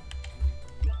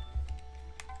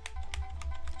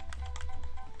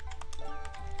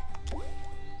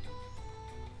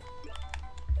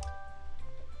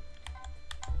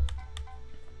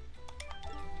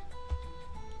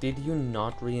 Did you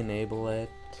not re-enable it?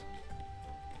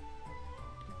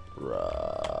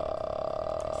 Bruh.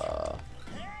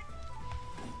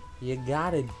 You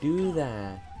gotta do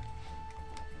that.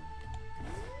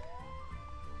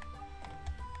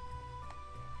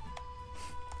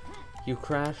 You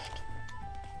crashed.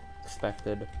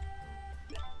 Expected.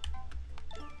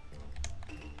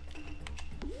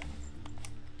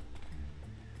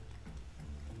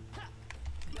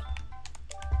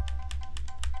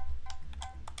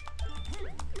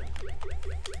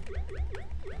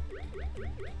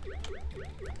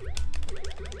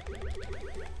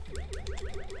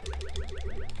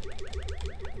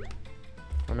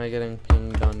 Am I getting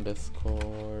pinged on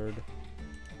Discord?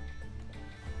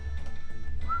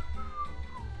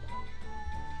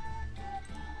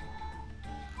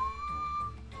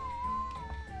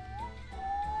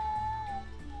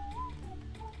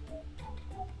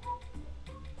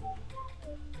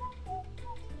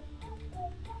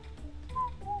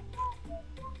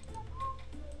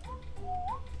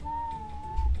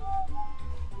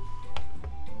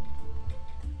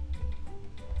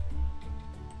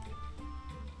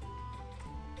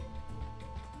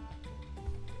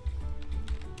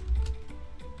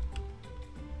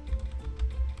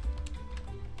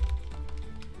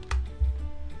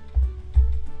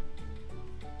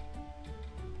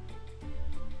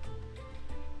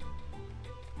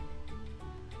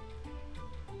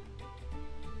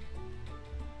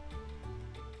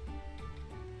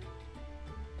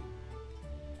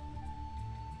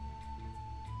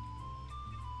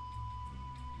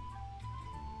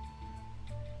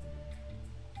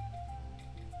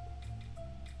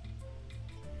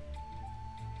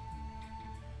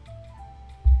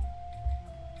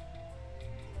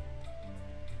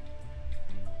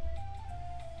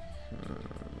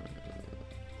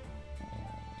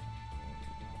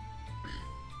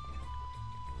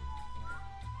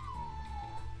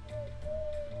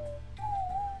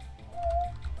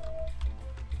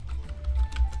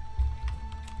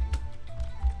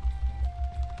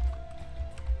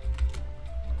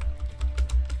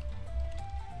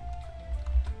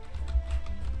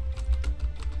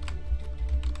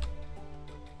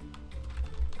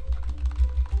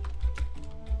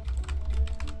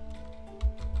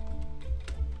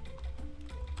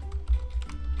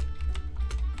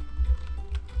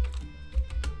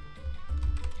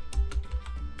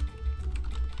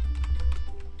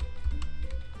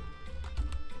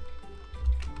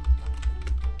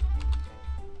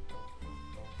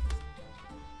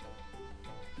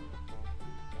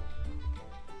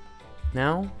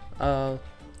 Now,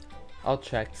 I'll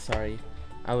check, sorry.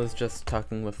 I was just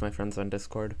talking with my friends on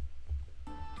Discord.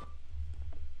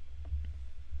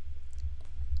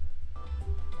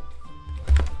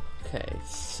 Okay,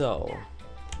 so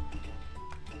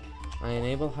I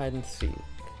enable hide and seek.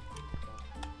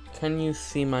 Can you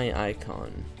see my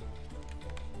icon?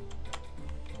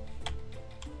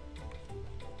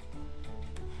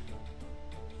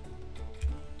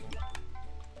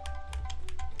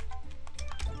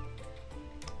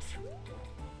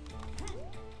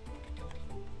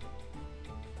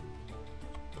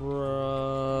 Bruh.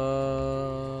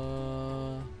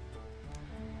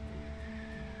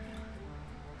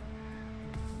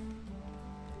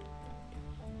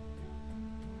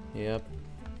 Yep.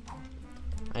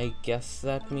 I guess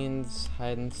that means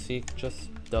hide and seek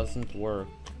just doesn't work.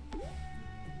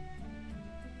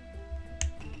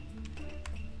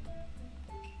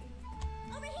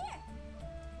 Over here.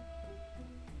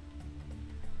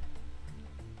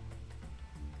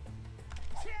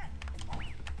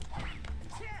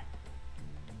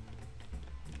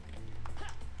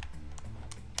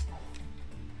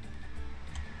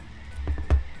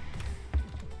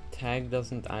 Tag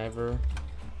doesn't either.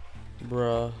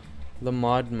 Bruh. The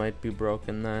mod might be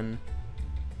broken then.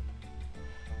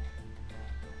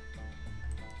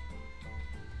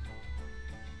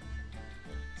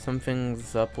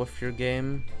 Something's up with your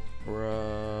game,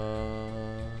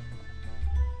 bruh.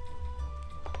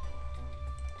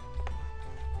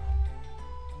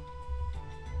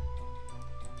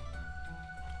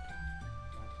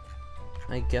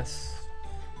 I guess,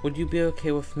 would you be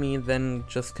okay with me then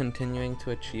just continuing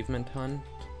to achievement hunt?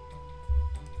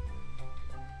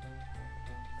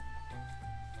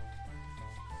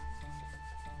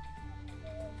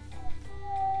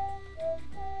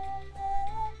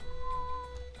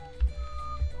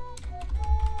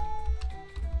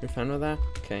 You're fine with that?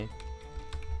 Okay.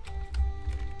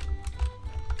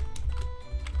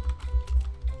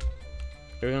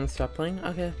 You're gonna stop playing?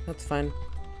 Okay, that's fine.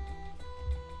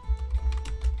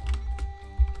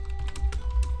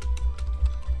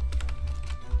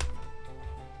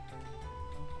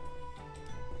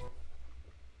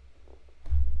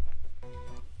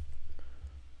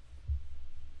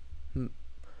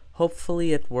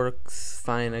 Hopefully it works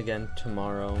fine again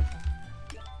tomorrow.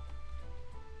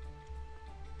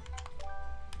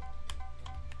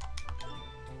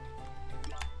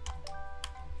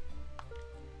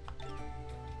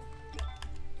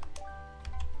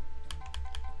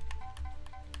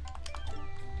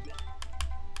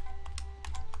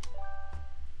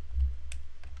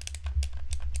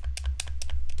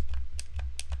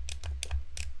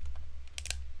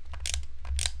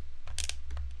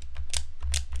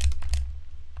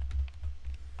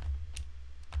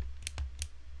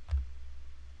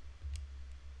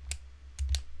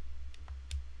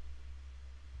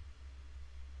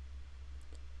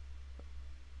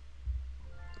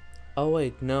 Oh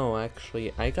wait, no,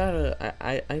 actually, I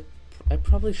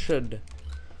probably should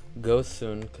go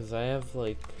soon, because I have,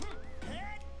 like,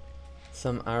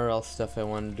 some IRL stuff I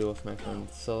want to do with my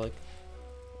friends, so, like,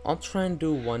 I'll try and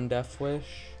do one Death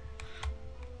Wish.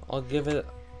 I'll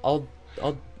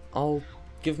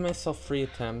give myself 3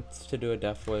 attempts to do a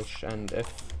Death Wish, and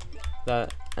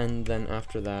then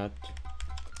after that,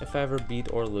 if I ever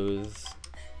beat or lose,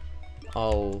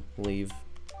 I'll leave.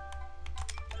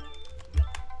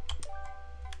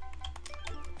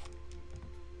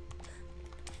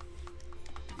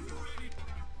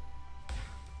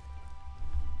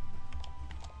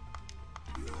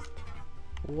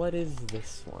 What is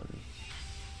this one?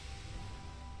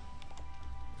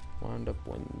 Wound up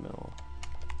windmill.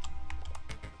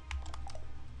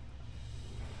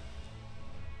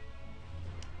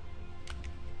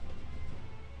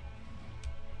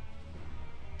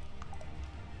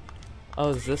 Oh,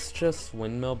 is this just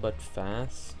windmill but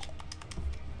fast?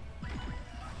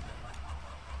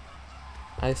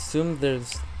 I assume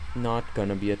there's not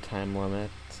gonna be a time limit.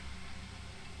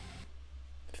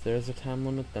 If there's a time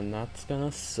limit, then that's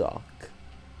gonna suck.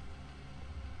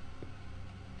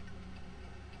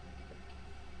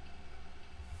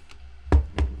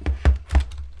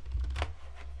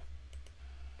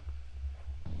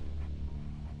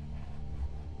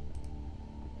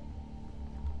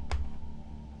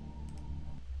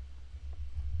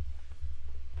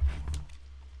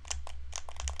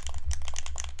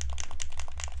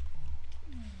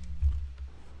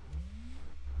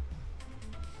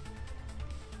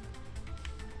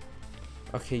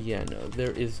 Okay, yeah, no,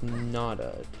 there is not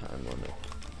a time limit.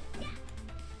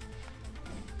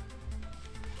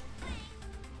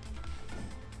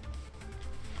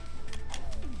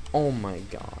 Oh my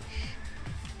gosh.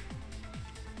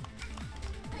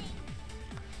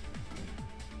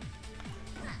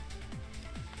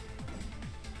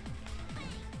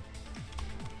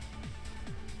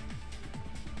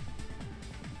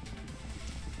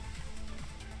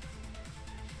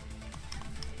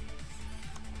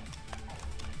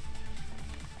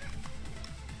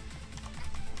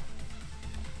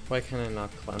 Why can I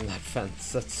not climb that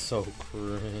fence? That's so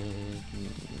cringe.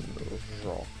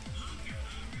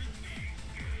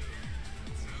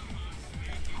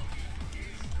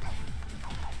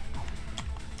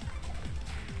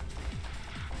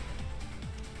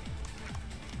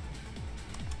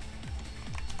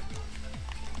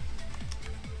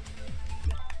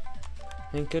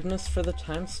 Thank goodness for the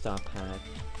time stop hack.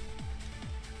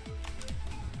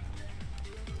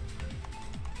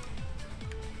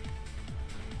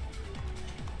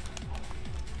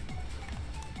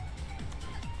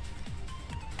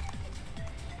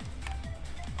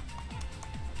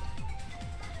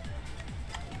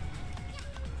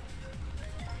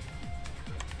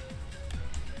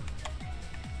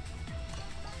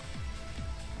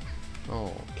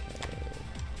 Okay.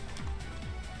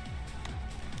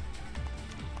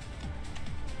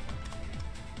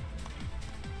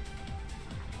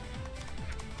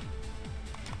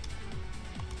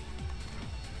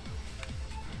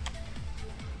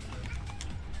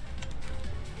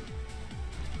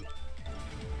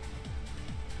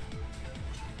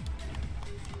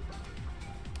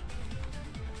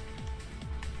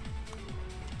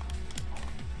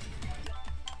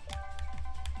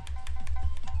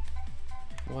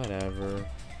 Whatever.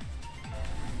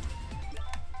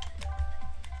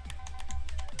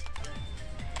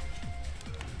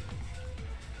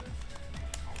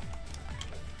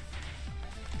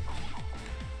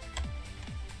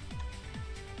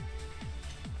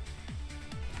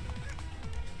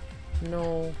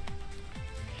 No.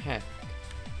 Heck.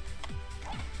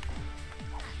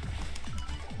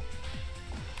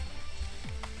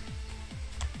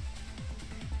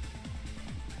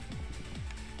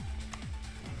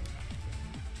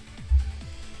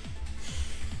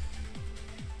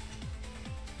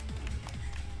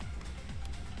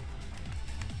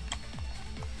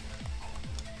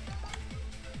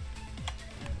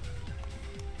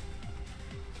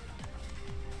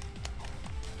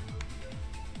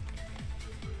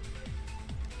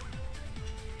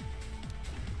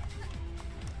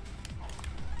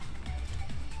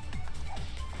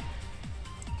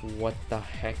 What the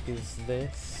heck is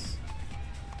this?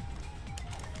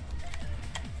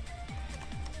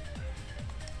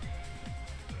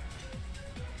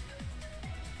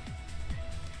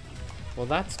 Well,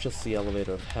 that's just the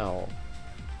elevator of hell.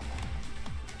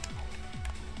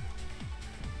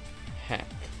 Heck.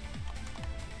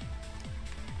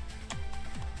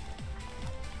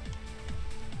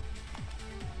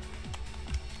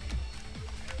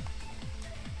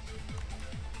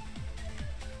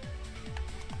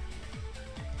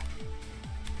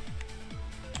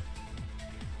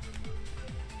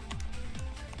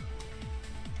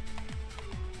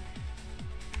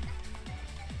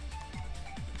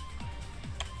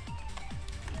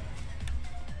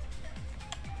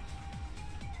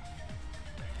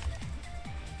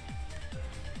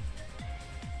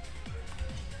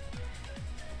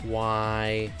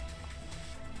 Why?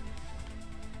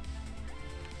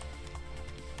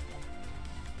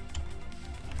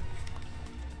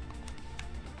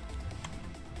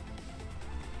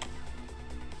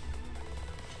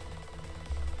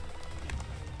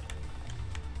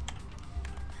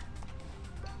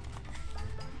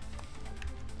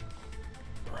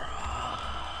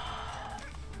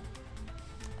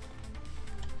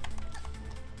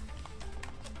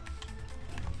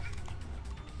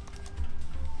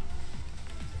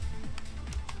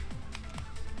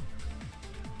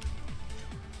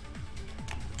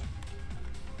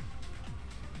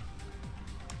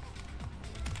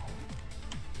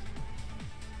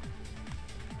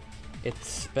 It's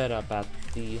sped up at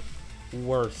the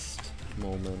worst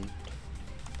moment.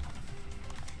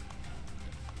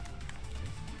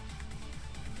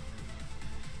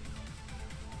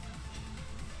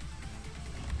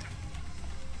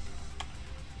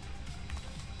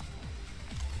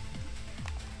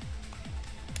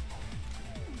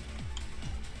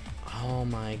 Oh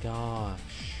my gosh.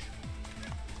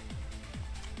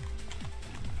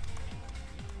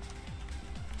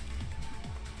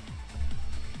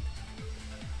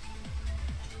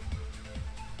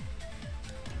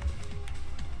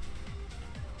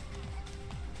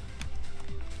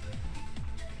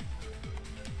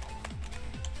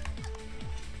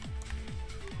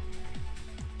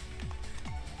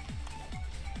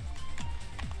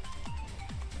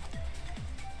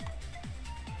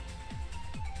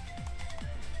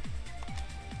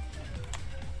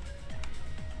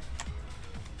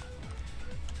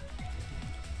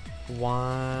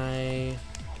 Why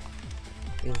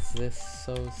is this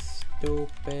so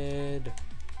stupid?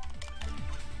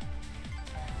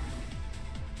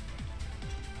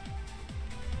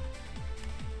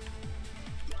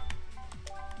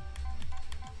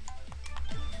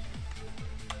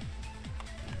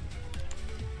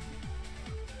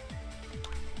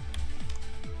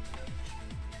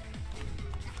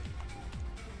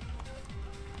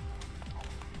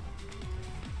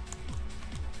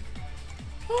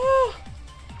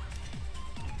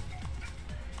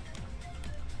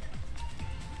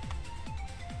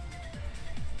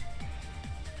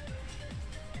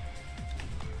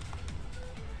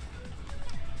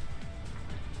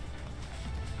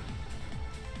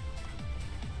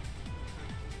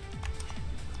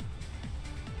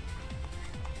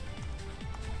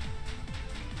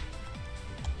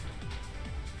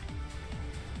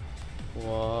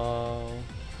 Whoa.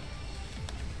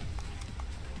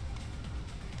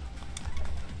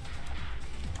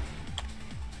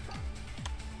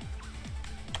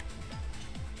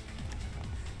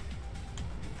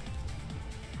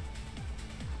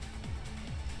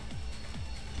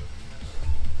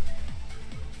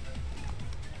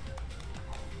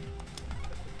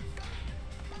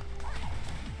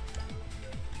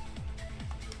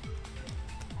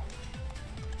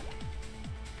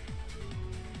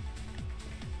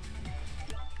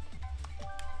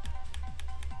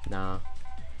 Nah.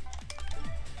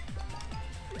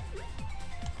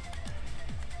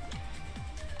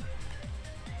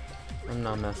 I'm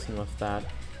not messing with that.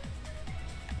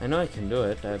 I know I can do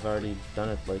it. I've already done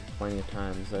it like plenty of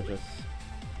times. I just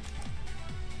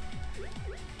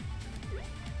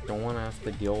don't want to have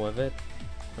to deal with it.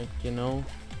 Like, you know?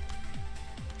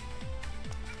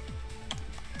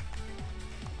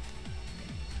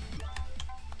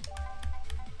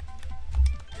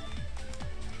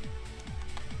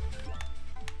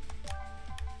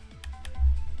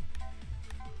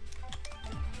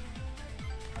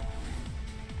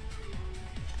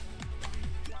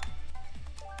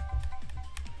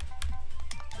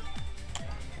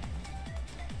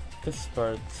 This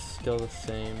part's still the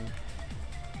same.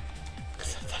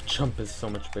 Except that jump is so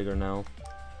much bigger now.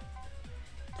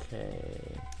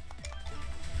 Okay.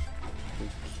 We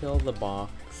kill the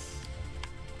box.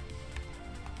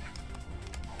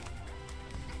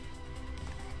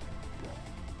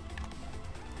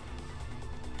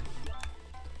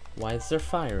 Why is there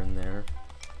fire in there?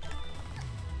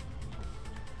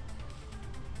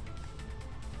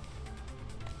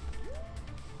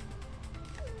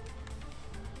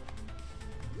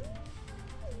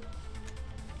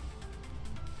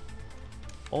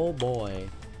 Oh boy.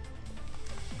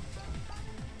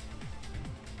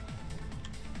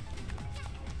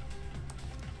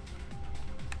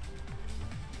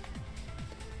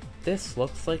 This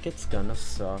looks like it's gonna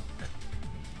suck.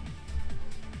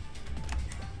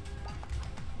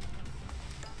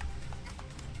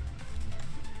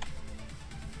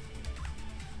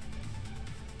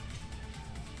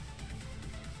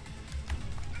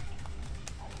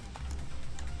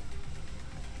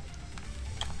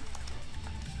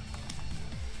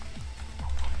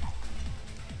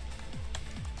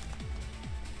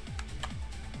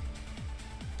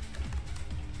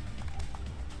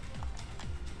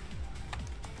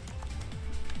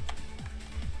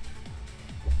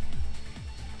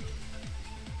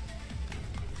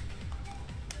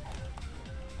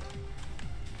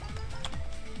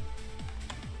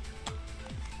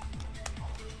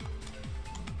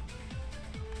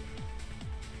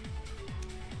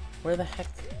 Where the heck?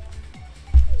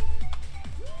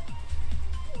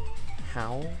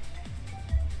 How?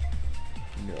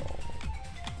 No.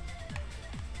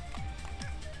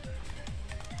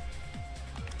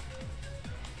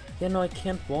 Yeah, no, I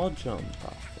can't wall jump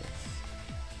off this.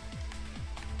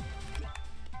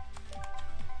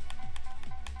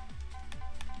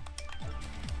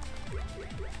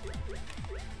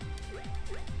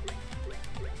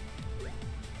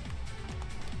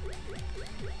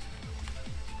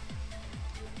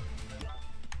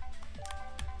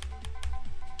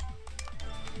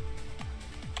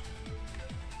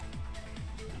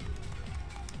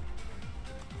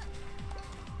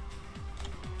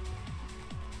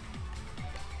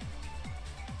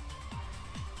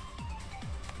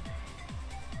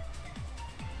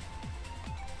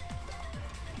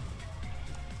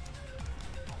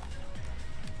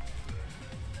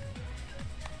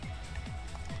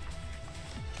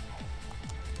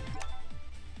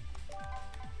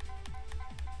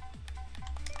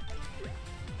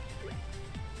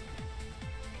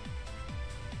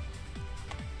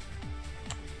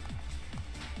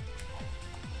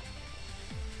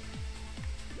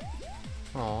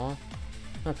 Aw,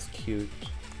 that's cute.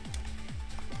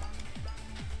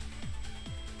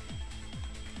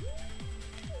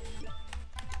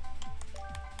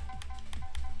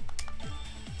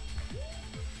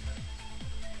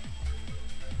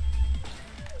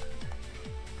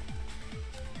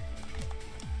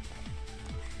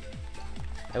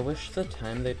 I wish the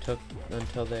time they took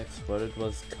until they exploded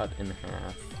was cut in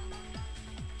half.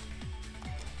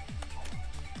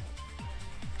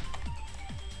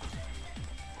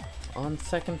 On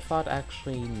second thought,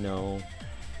 actually, no.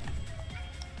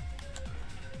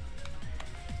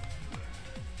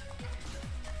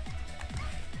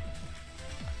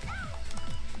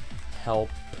 Help.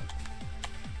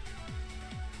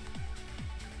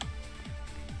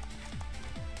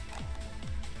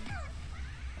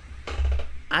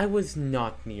 I was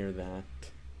not near that.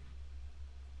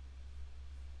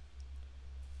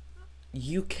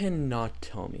 You cannot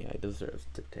tell me I deserve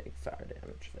to take fire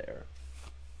damage there.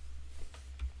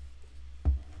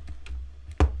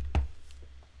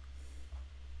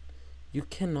 You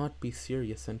cannot be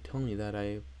serious and tell me that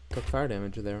I took fire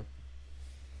damage there.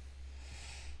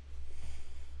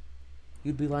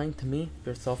 You'd be lying to me,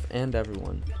 yourself, and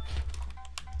everyone.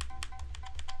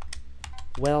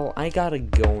 Well, I gotta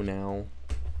go now.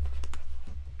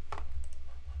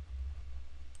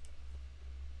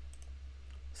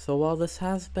 So while this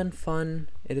has been fun,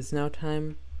 it is now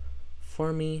time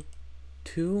for me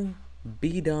to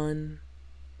be done.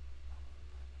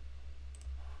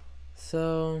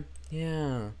 So,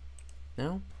 yeah.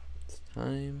 Now, it's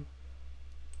time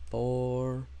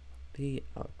for the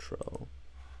outro.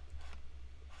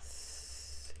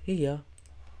 See ya.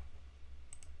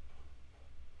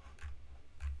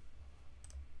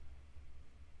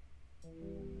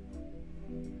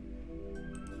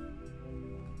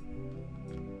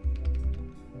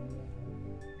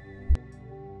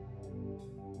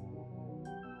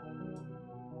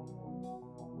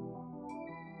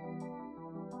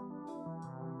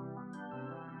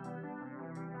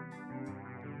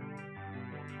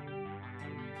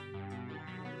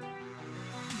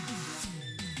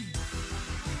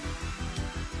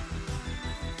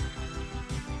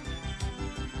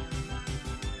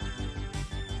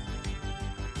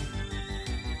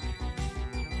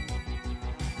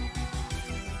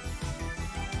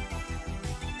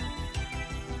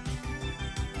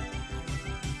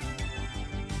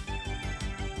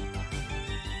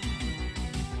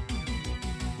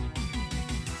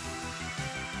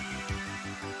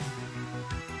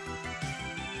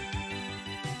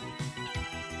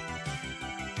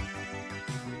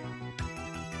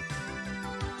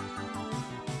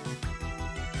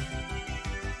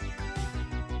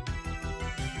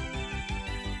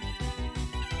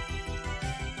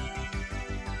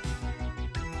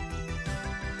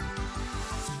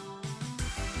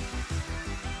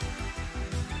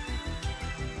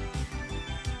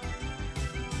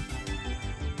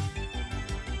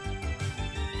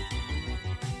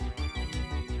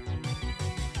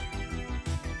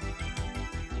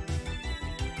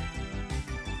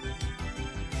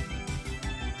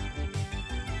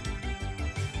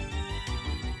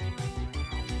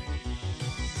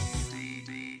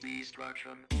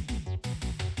 Destruction.